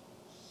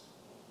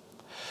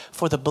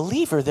 For the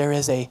believer, there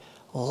is a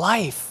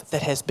life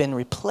that has been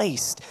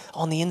replaced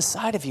on the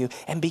inside of you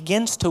and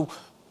begins to,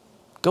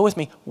 go with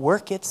me,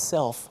 work its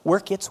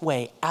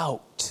way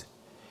out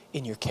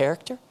in your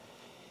character,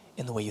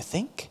 in the way you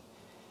think,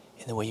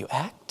 in the way you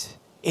act.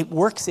 It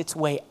works its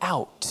way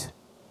out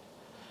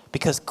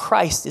because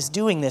Christ is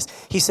doing this.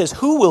 He says,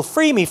 who will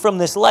free me from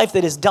this life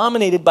that is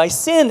dominated by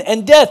sin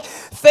and death?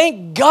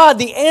 Thank God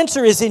the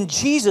answer is in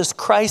Jesus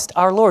Christ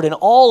our Lord. And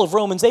all of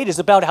Romans 8 is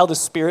about how the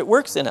Spirit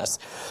works in us.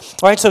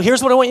 All right, so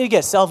here's what I want you to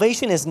get.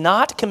 Salvation is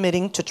not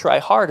committing to try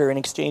harder in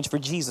exchange for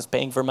Jesus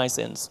paying for my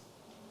sins.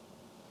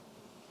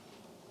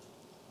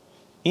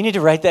 You need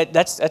to write that.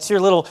 That's your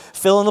little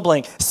fill in the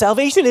blank.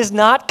 Salvation is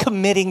not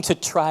committing to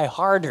try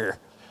harder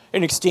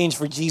in exchange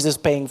for Jesus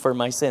paying for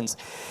my sins.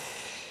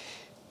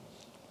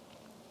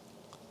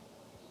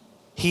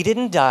 He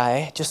didn't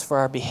die just for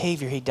our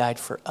behavior. He died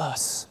for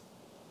us.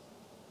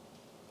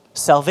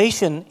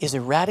 Salvation is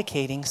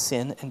eradicating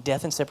sin and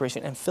death and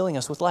separation and filling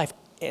us with life.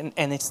 And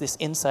it's this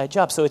inside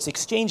job. So it's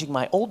exchanging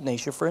my old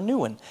nature for a new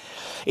one.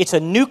 It's a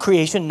new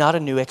creation, not a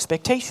new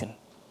expectation.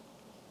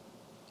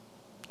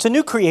 It's a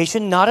new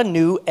creation, not a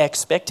new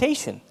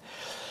expectation.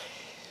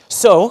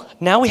 So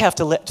now we have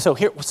to so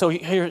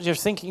here you're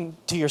thinking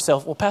to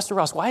yourself, well, Pastor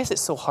Ross, why is it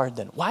so hard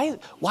then?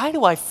 Why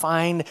do I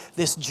find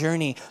this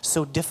journey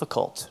so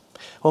difficult?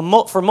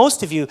 Well, for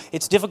most of you,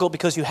 it's difficult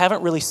because you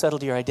haven't really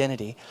settled your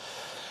identity.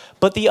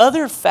 But the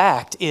other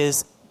fact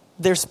is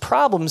there's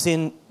problems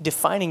in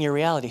defining your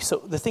reality. So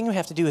the thing we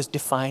have to do is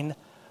define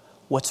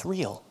what's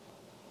real.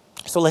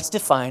 So let's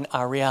define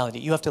our reality.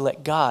 You have to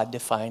let God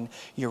define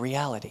your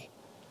reality.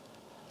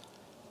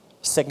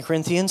 2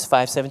 Corinthians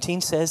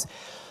 5:17 says,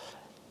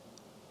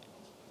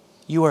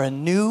 you are a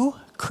new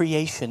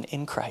creation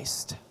in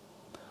Christ.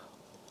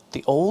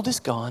 The old is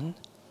gone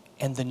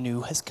and the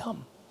new has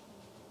come.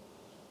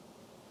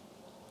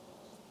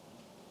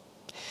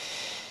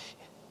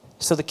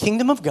 So the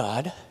kingdom of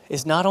God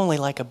is not only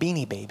like a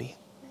Beanie Baby.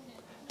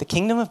 The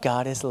kingdom of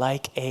God is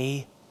like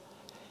an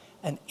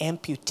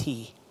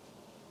amputee.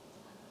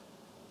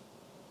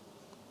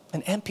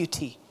 An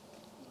amputee.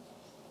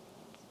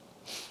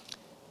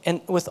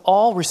 And with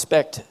all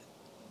respect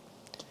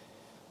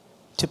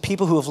to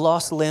people who have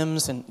lost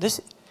limbs, and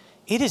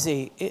it is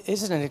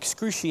an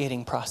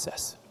excruciating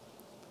process.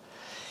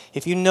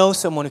 If you know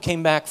someone who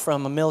came back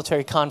from a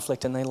military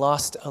conflict and they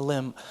lost a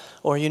limb,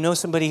 or you know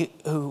somebody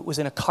who was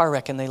in a car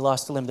wreck and they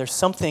lost a limb, there's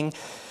something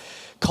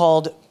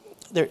called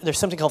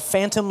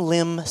phantom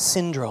limb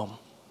syndrome.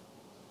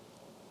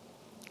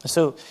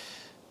 So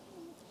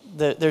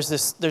there's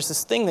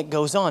this thing that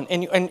goes on,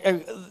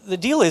 and the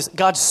deal is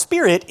God's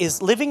Spirit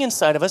is living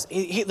inside of us.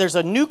 There's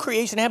a new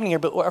creation happening here,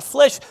 but our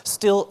flesh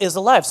still is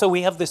alive. So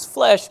we have this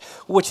flesh,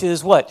 which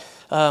is what?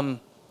 Our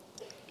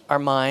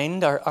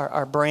mind,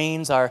 our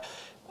brains, our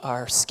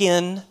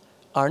skin,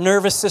 our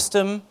nervous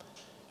system,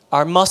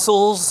 our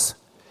muscles,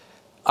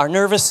 our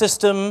nervous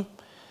system,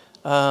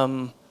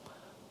 all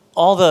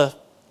the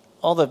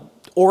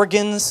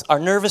organs, our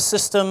nervous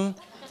system.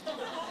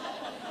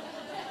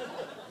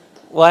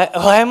 Why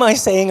am I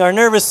saying our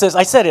nervous system?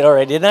 I said it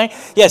already, didn't I?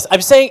 Yes,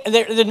 I'm saying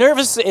the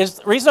nervous is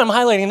the reason I'm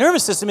highlighting the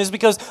nervous system is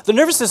because the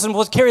nervous system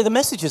will carry the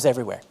messages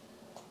everywhere.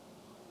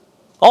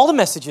 All the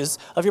messages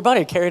of your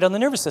body are carried on the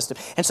nervous system.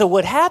 And so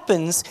what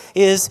happens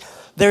is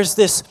there's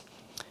this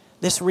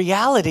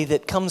reality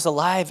that comes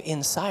alive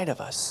inside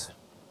of us.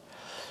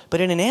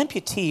 But in an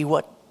amputee,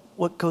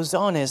 what goes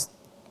on is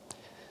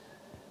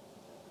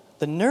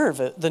the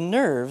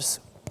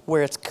nerves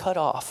where it's cut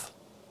off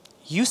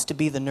used to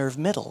be the nerve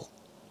middle.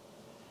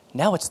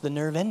 Now it's the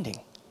nerve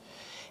ending.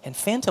 And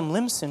phantom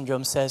limb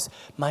syndrome says,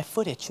 my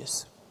foot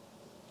itches.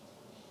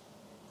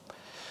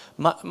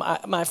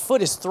 My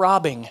foot is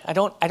throbbing. I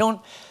don't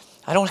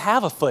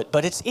have a foot,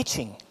 but it's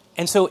itching.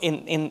 And so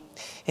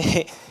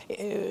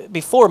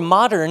before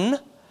modern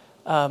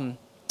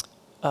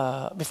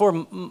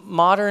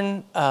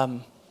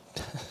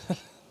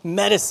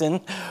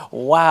medicine,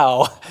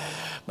 wow,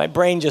 my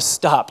brain just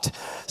stopped.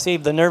 See,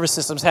 the nervous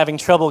system's having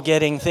trouble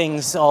getting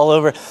things all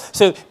over.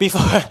 So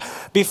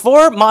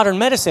before modern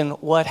medicine,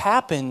 what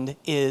happened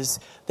is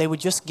they would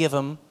just give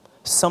them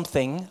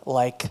something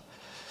like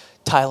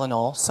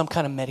Tylenol, some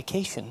kind of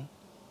medication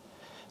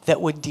that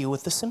would deal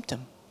with the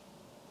symptom.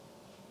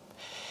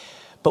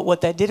 But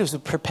what that did was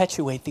it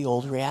perpetuate the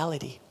old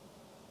reality.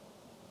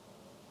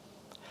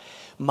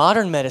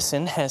 Modern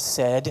medicine has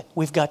said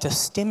we've got to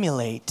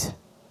stimulate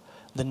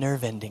the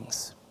nerve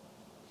endings.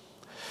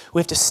 We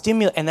have to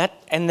stimulate, and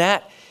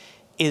that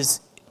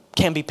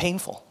can be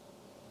painful.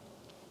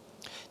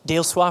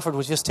 Dale Swafford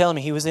was just telling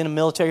me he was in a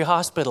military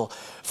hospital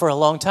for a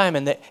long time,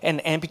 and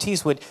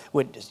amputees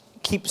would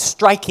keep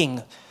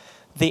striking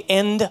the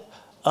end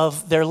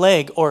of their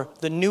leg or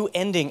the new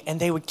ending, and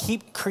they would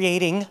keep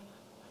creating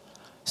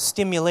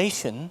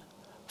stimulation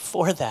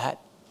for that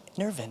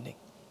nerve ending.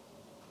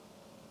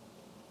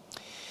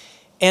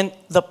 And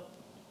the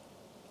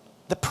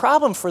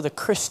problem for the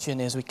Christian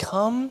is we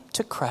come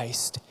to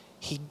Christ,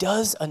 he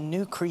does a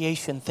new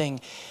creation thing,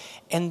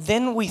 and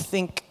then we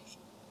think,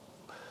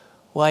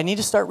 well, I need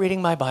to start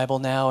reading my Bible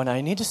now, and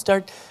I need to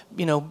start,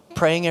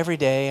 praying every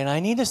day, and I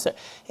need to start.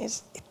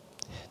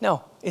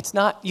 No, it's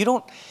not. You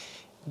don't.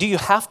 Do you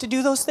have to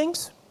do those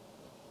things?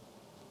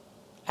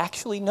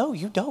 Actually, no,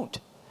 you don't.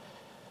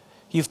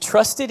 You've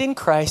trusted in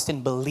Christ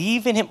and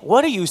believe in him.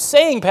 What are you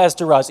saying,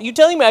 Pastor Ross? Are you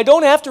telling me I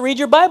don't have to read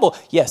your Bible?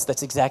 Yes,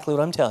 that's exactly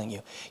what I'm telling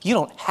you. You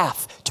don't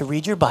have to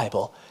read your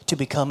Bible to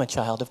become a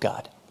child of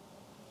God.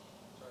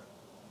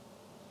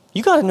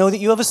 You got to know that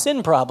you have a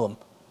sin problem.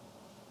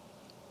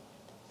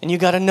 And you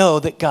got to know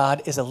that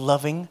God is a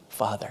loving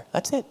Father.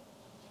 That's it.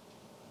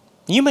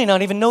 You may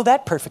not even know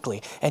that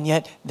perfectly. And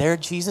yet, there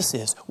Jesus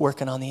is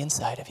working on the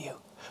inside of you,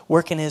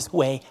 working his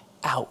way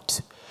out.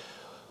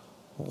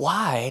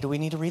 Why do we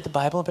need to read the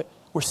Bible? But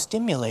we're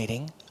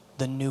stimulating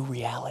the new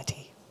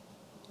reality.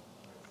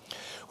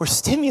 We're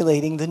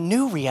stimulating the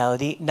new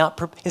reality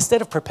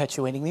instead of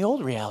perpetuating the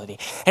old reality.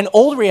 And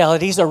old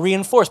realities are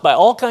reinforced by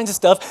all kinds of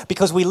stuff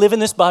because we live in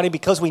this body,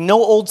 because we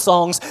know old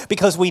songs,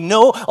 because we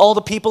know all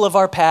the people of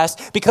our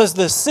past, because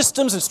the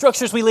systems and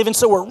structures we live in.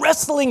 So we're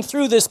wrestling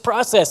through this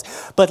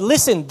process. But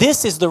listen,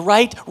 this is the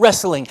right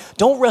wrestling.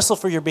 Don't wrestle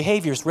for your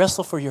behaviors.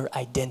 Wrestle for your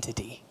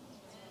identity.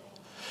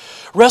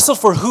 Wrestle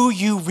for who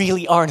you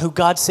really are and who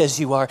God says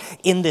you are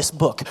in this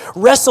book.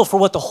 Wrestle for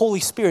what the Holy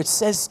Spirit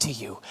says to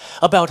you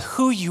about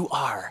who you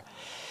are.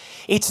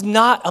 It's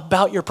not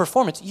about your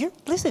performance.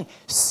 Listen,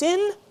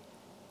 sin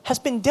has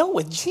been dealt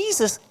with.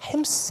 Jesus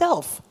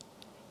himself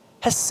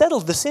has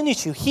settled the sin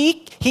issue. He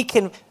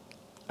can, all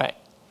right,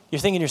 you're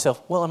thinking to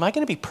yourself, well, am I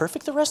going to be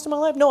perfect the rest of my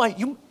life? No,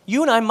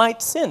 you and I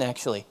might sin,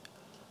 actually.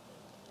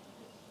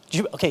 Do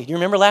you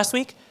remember last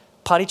week?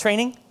 Potty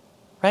training,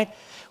 right?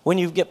 When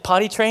you get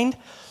potty trained,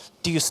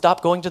 do you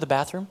stop going to the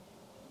bathroom?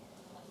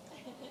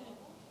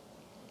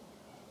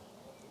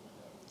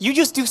 You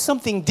just do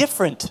something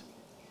different.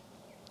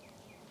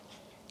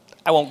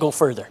 I won't go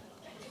further.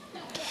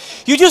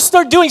 You just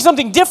start doing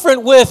something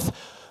different with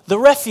the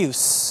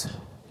refuse.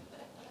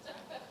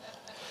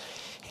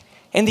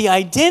 And the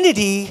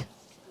identity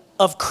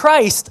of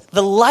Christ,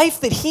 the life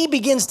that he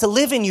begins to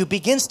live in you,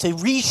 begins to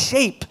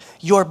reshape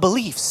your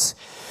beliefs.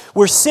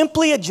 We're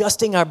simply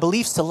adjusting our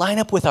beliefs to line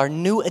up with our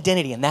new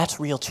identity, and that's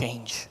real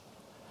change.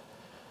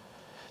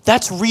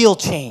 That's real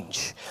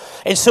change.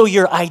 And so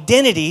your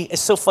identity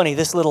is so funny.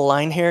 This little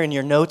line here in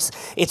your notes,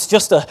 it's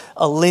just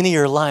a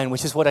linear line,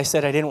 which is what I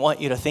said I didn't want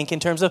you to think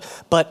in terms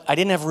of, but I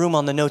didn't have room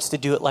on the notes to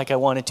do it like I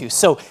wanted to.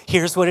 So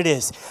here's what it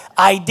is.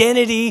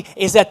 Identity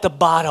is at the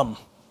bottom.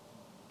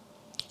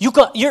 You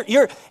got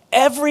your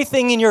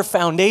everything in your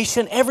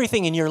foundation,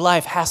 everything in your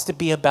life has to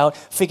be about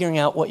figuring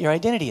out what your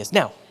identity is.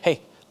 Now,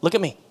 hey, look at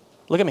me.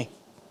 Look at me.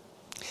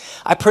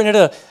 I printed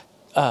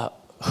a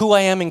Who I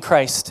Am in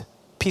Christ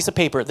piece of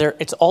paper.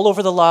 It's all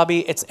over the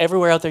lobby. It's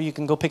everywhere out there. You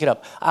can go pick it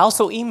up. I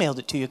also emailed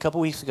it to you a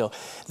couple weeks ago.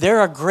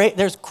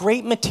 There's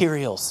great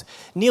materials.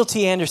 Neil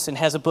T. Anderson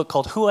has a book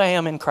called Who I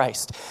Am in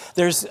Christ.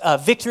 There's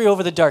Victory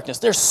Over the Darkness.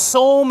 There's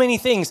so many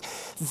things.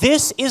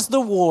 This is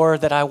the war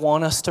that I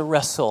want us to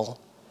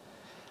wrestle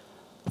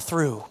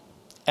through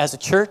as a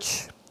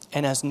church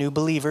and as new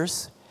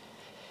believers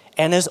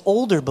and as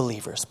older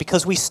believers,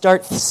 because we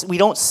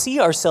don't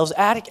see ourselves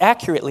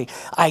accurately.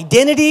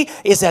 Identity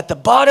is at the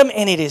bottom,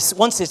 and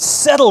once it's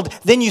settled,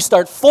 then you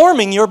start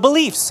forming your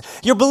beliefs.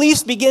 Your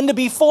beliefs begin to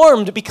be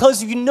formed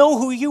because you know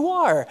who you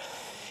are.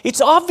 It's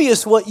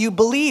obvious what you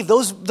believe.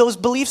 Those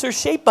beliefs are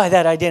shaped by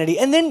that identity.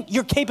 And then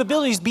your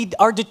capabilities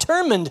are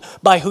determined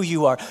by who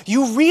you are.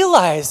 You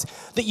realize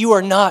that you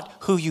are not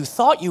who you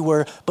thought you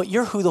were, but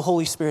you're who the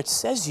Holy Spirit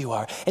says you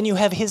are. And you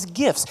have his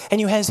gifts, and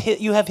you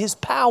have his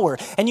power,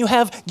 and you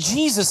have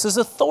Jesus'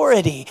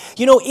 authority.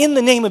 In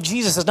the name of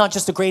Jesus is not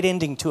just a great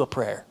ending to a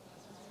prayer.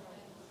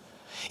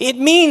 It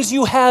means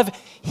you have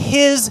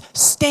his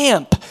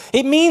stamp.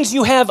 It means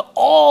you have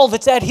all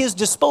that's at his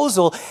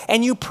disposal,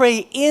 and you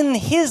pray in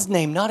his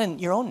name, not in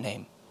your own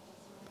name.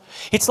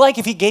 It's like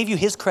if he gave you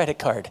his credit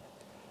card,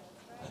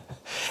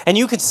 and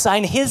you could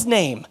sign his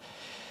name,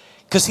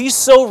 because he's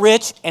so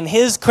rich, and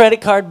his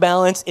credit card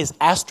balance is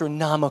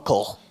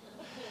astronomical.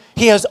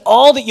 He has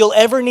all that you'll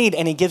ever need,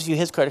 and he gives you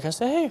his credit card and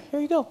says, hey, here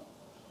you go.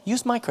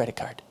 Use my credit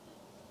card.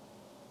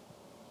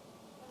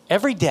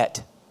 Every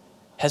debt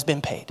has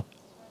been paid.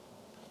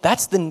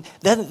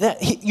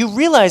 You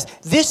realize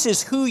this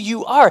is who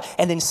you are,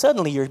 and then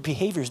suddenly your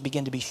behaviors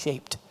begin to be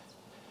shaped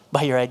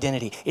by your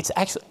identity. It's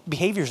actually,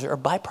 behaviors are a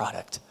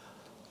byproduct.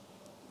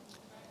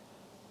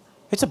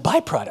 It's a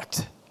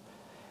byproduct.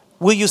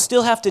 Will you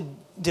still have to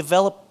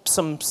develop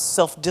some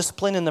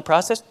self-discipline in the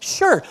process?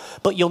 Sure,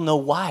 but you'll know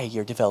why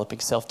you're developing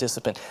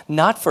self-discipline,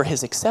 not for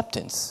his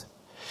acceptance.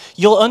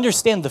 You'll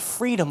understand the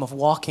freedom of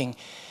walking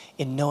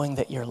in knowing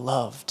that you're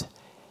loved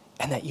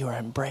and that you are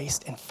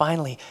embraced. And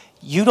finally,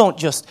 you don't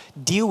just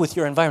deal with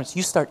your environments,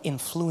 you start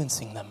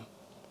influencing them.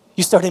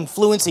 You start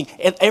influencing,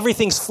 and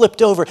everything's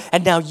flipped over,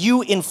 and now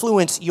you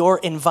influence your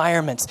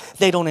environments.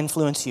 They don't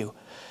influence you.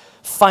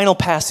 Final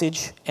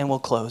passage, and we'll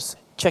close.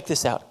 Check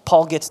this out.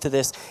 Paul gets to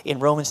this in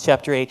Romans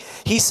chapter 8.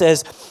 He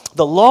says,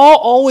 the law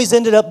always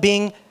ended up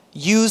being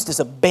used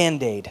as a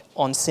Band-Aid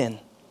on sin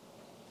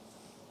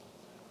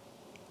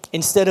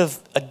instead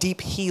of a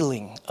deep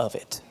healing of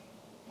it.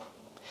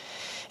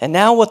 And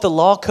now what the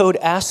law code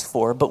asked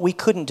for, but we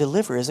couldn't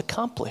deliver, is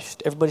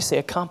accomplished. Everybody say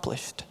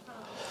accomplished.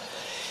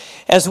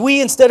 As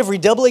we, instead of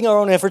redoubling our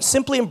own efforts,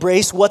 simply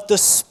embrace what the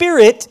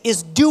Spirit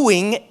is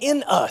doing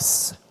in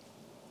us.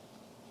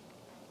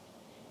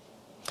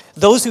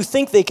 Those who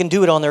think they can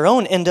do it on their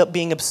own end up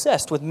being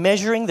obsessed with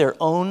measuring their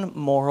own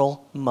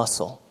moral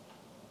muscle.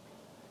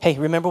 Hey,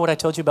 remember what I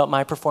told you about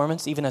my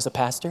performance, even as a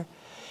pastor?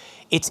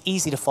 It's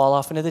easy to fall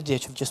off into the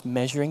ditch of just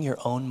measuring your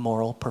own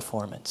moral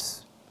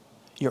performance,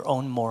 your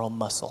own moral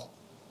muscle.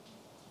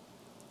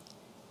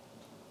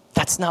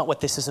 That's not what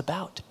this is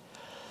about.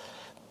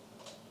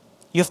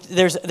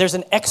 There's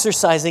an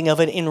exercising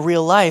of it in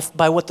real life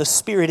by what the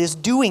Spirit is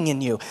doing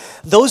in you.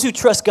 Those who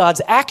trust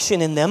God's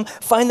action in them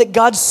find that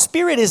God's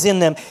Spirit is in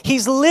them.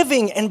 He's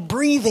living and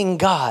breathing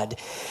God.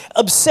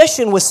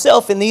 Obsession with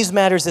self in these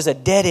matters is a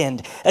dead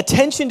end.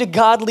 Attention to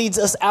God leads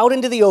us out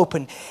into the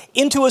open,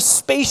 into a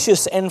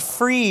spacious and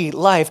free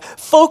life.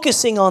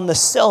 Focusing on the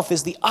self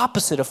is the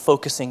opposite of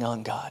focusing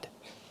on God.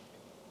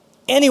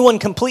 Anyone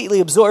completely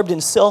absorbed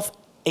in self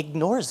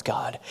ignores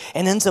God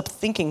and ends up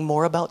thinking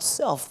more about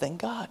self than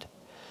God.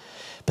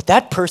 But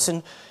that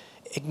person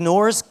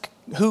ignores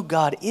who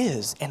God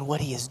is and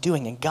what he is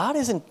doing. And God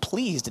isn't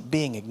pleased at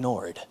being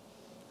ignored.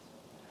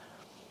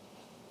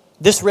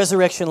 This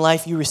resurrection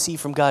life you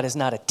receive from God is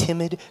not a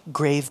timid,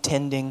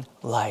 grave-tending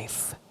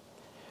life.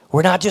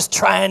 We're not just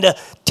trying to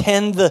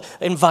tend the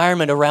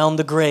environment around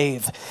the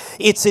grave.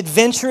 It's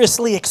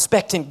adventurously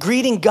expectant,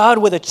 greeting God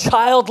with a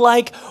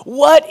childlike,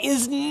 "What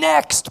is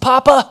next,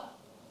 Papa?"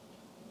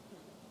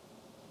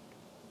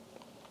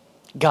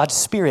 God's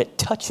Spirit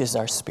touches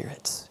our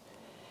spirits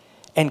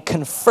and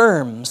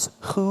confirms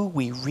who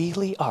we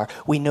really are.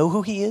 We know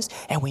who he is,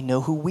 and we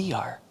know who we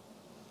are.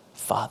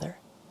 Father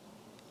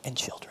and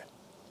children.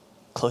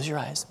 Close your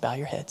eyes, bow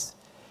your heads.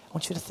 I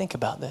want you to think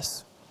about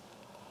this.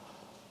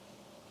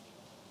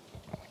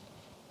 I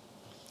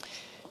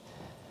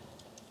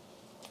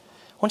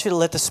want you to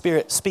let the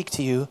Spirit speak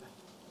to you.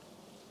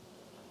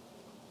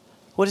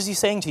 What is he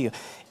saying to you?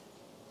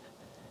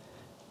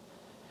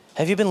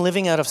 Have you been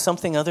living out of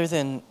something other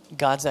than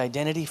God's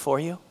identity for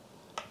you?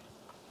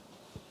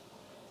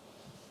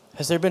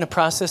 Has there been a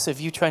process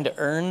of you trying to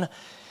earn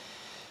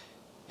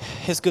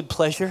his good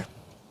pleasure?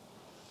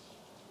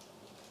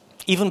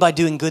 Even by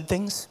doing good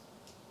things?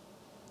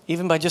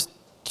 Even by just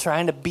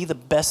trying to be the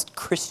best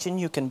Christian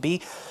you can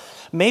be?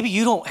 Maybe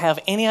you don't have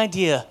any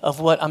idea of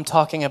what I'm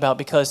talking about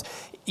because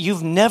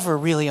you've never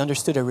really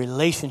understood a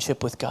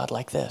relationship with God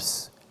like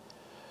this,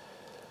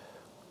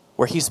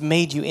 where he's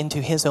made you into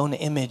his own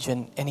image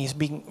and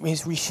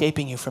he's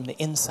reshaping you from the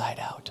inside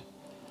out.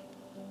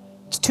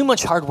 It's too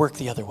much hard work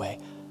the other way.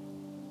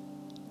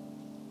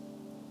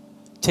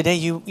 Today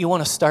you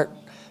want to start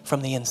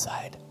from the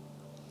inside.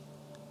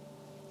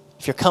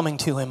 If you're coming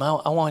to him,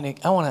 I want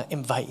to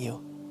invite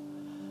you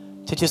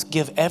to just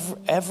give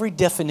every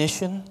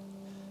definition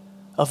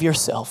of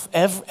yourself,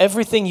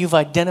 everything you've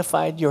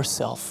identified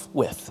yourself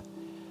with,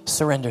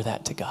 surrender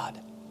that to God.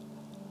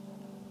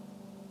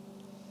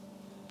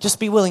 Just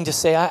be willing to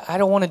say, I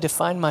don't want to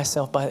define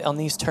myself on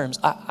these terms.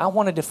 I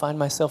want to define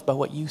myself by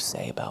what you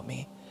say about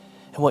me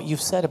and what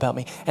you've said about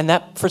me. And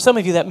that, for some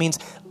of you, that means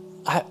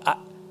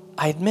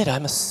I admit I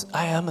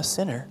am a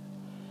sinner,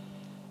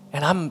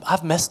 and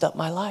I've messed up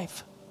my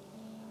life.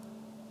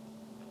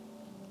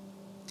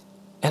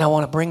 And I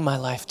want to bring my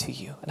life to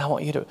you, and I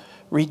want you to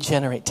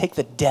regenerate. Take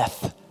the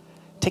death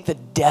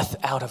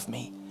out of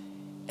me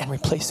and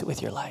replace it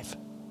with your life.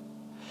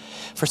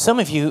 For some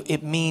of you,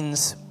 it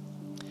means,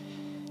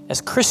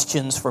 as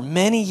Christians, for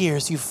many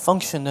years, you've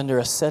functioned under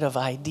a set of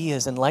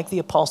ideas. And like the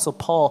Apostle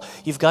Paul,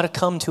 you've got to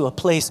come to a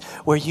place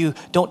where you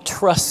don't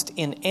trust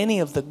in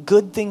any of the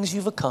good things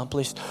you've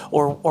accomplished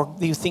or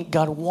you think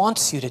God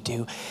wants you to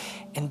do,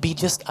 and be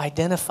just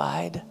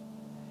identified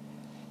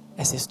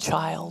as his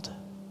child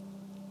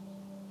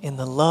in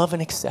the love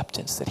and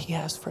acceptance that he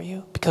has for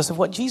you because of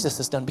what Jesus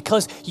has done,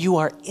 because you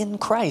are in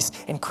Christ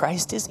and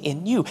Christ is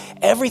in you.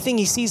 Everything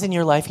he sees in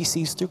your life, he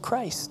sees through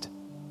Christ.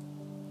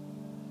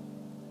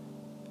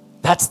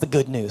 That's the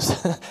good news.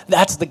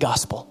 That's the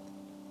gospel.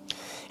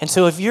 And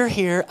so if you're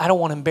here, I don't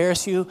want to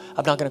embarrass you.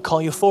 I'm not going to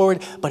call you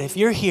forward. But if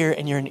you're here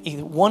and you're in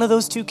either one of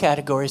those two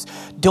categories,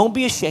 don't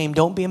be ashamed.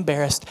 Don't be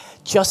embarrassed.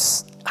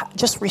 Just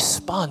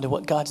respond to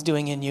what God's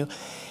doing in you.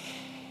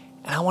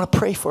 And I want to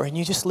pray for you. And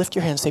you just lift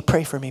your hand and say,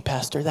 "Pray for me,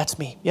 Pastor." That's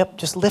me. Yep,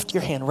 just lift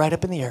your hand right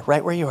up in the air,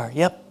 right where you are.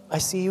 Yep, I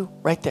see you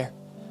right there.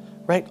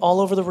 right all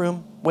over the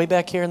room, way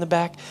back here in the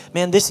back.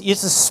 Man, this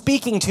is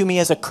speaking to me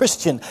as a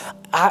Christian.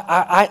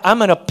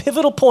 I'm at a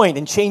pivotal point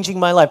in changing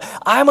my life.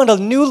 I'm on a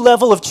new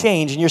level of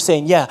change, and you're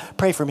saying, yeah,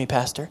 pray for me,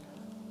 Pastor.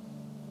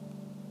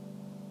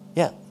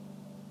 Yeah.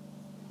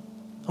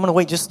 I'm going to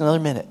wait just another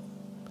minute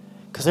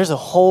because there's a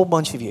whole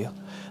bunch of you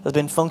that have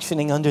been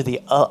functioning under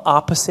the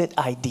opposite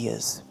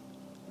ideas.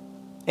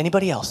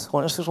 Anybody else?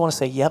 Just want to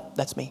say, yep,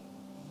 that's me.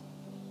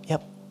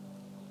 Yep.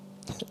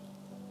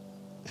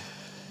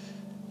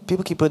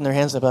 People keep putting their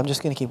hands up. I'm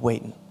just going to keep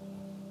waiting.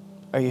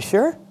 Are you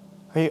sure?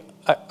 The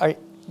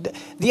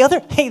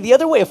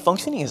other way of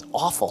functioning is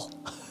awful.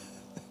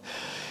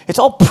 It's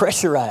all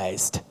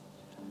pressurized,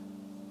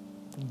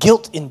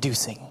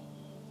 guilt-inducing.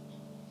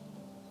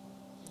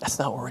 That's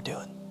not what we're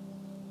doing.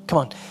 Come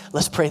on,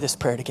 let's pray this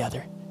prayer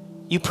together.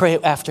 You pray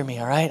it after me,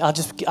 all right?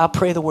 I'll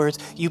pray the words.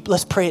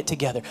 Let's pray it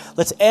together.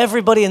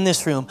 Everybody in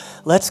this room,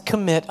 let's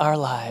commit our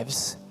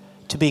lives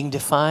to being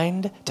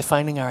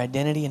defining our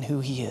identity and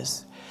who He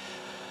is.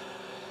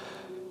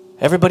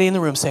 Everybody in the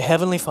room say,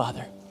 Heavenly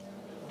Father,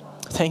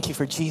 thank you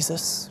for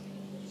Jesus,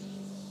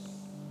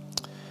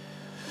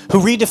 who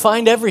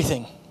redefined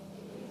everything.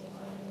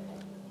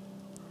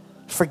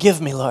 Forgive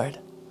me, Lord,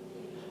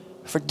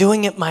 for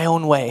doing it my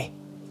own way,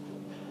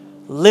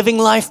 living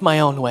life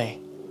my own way,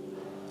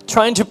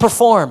 trying to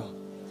perform,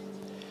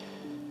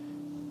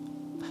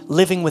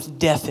 living with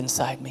death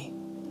inside me.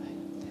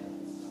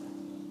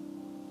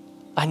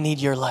 I need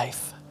your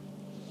life.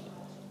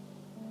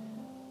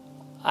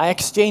 I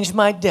exchange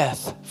my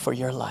death for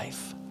your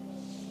life.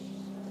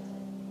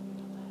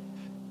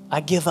 I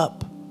give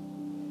up.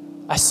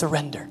 I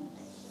surrender.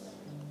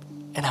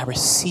 And I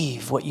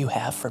receive what you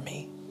have for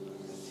me.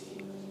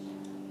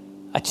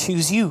 I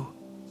choose you.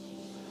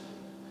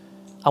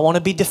 I want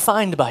to be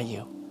defined by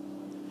you.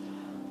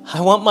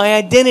 I want my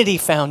identity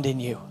found in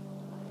you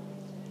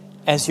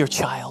as your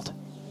child.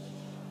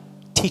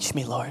 Teach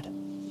me, Lord.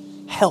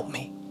 Help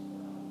me.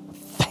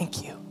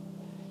 Thank you.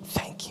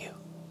 Thank you.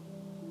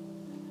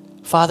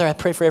 Father, I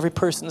pray for every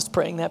person that's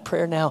praying that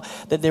prayer now,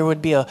 that there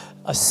would be a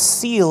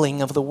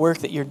sealing of the work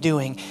that you're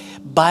doing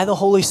by the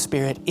Holy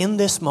Spirit in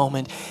this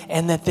moment,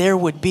 and that there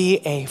would be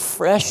a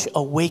fresh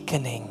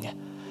awakening,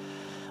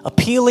 a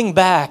peeling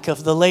back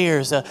of the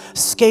layers,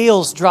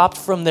 scales dropped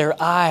from their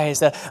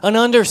eyes, an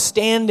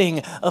understanding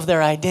of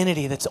their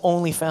identity that's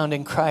only found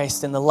in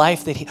Christ and the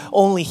life that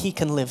only He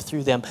can live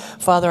through them.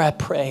 Father, I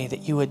pray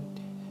that you would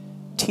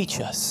teach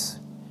us,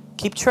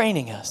 keep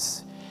training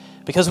us,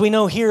 because we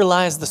know here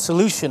lies the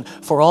solution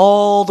for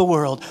all the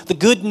world, the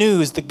good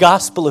news, the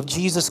gospel of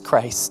Jesus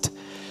Christ,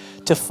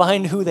 to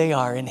find who they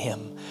are in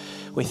Him.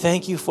 We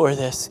thank you for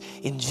this.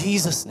 In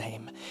Jesus'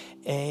 name,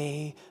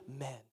 amen.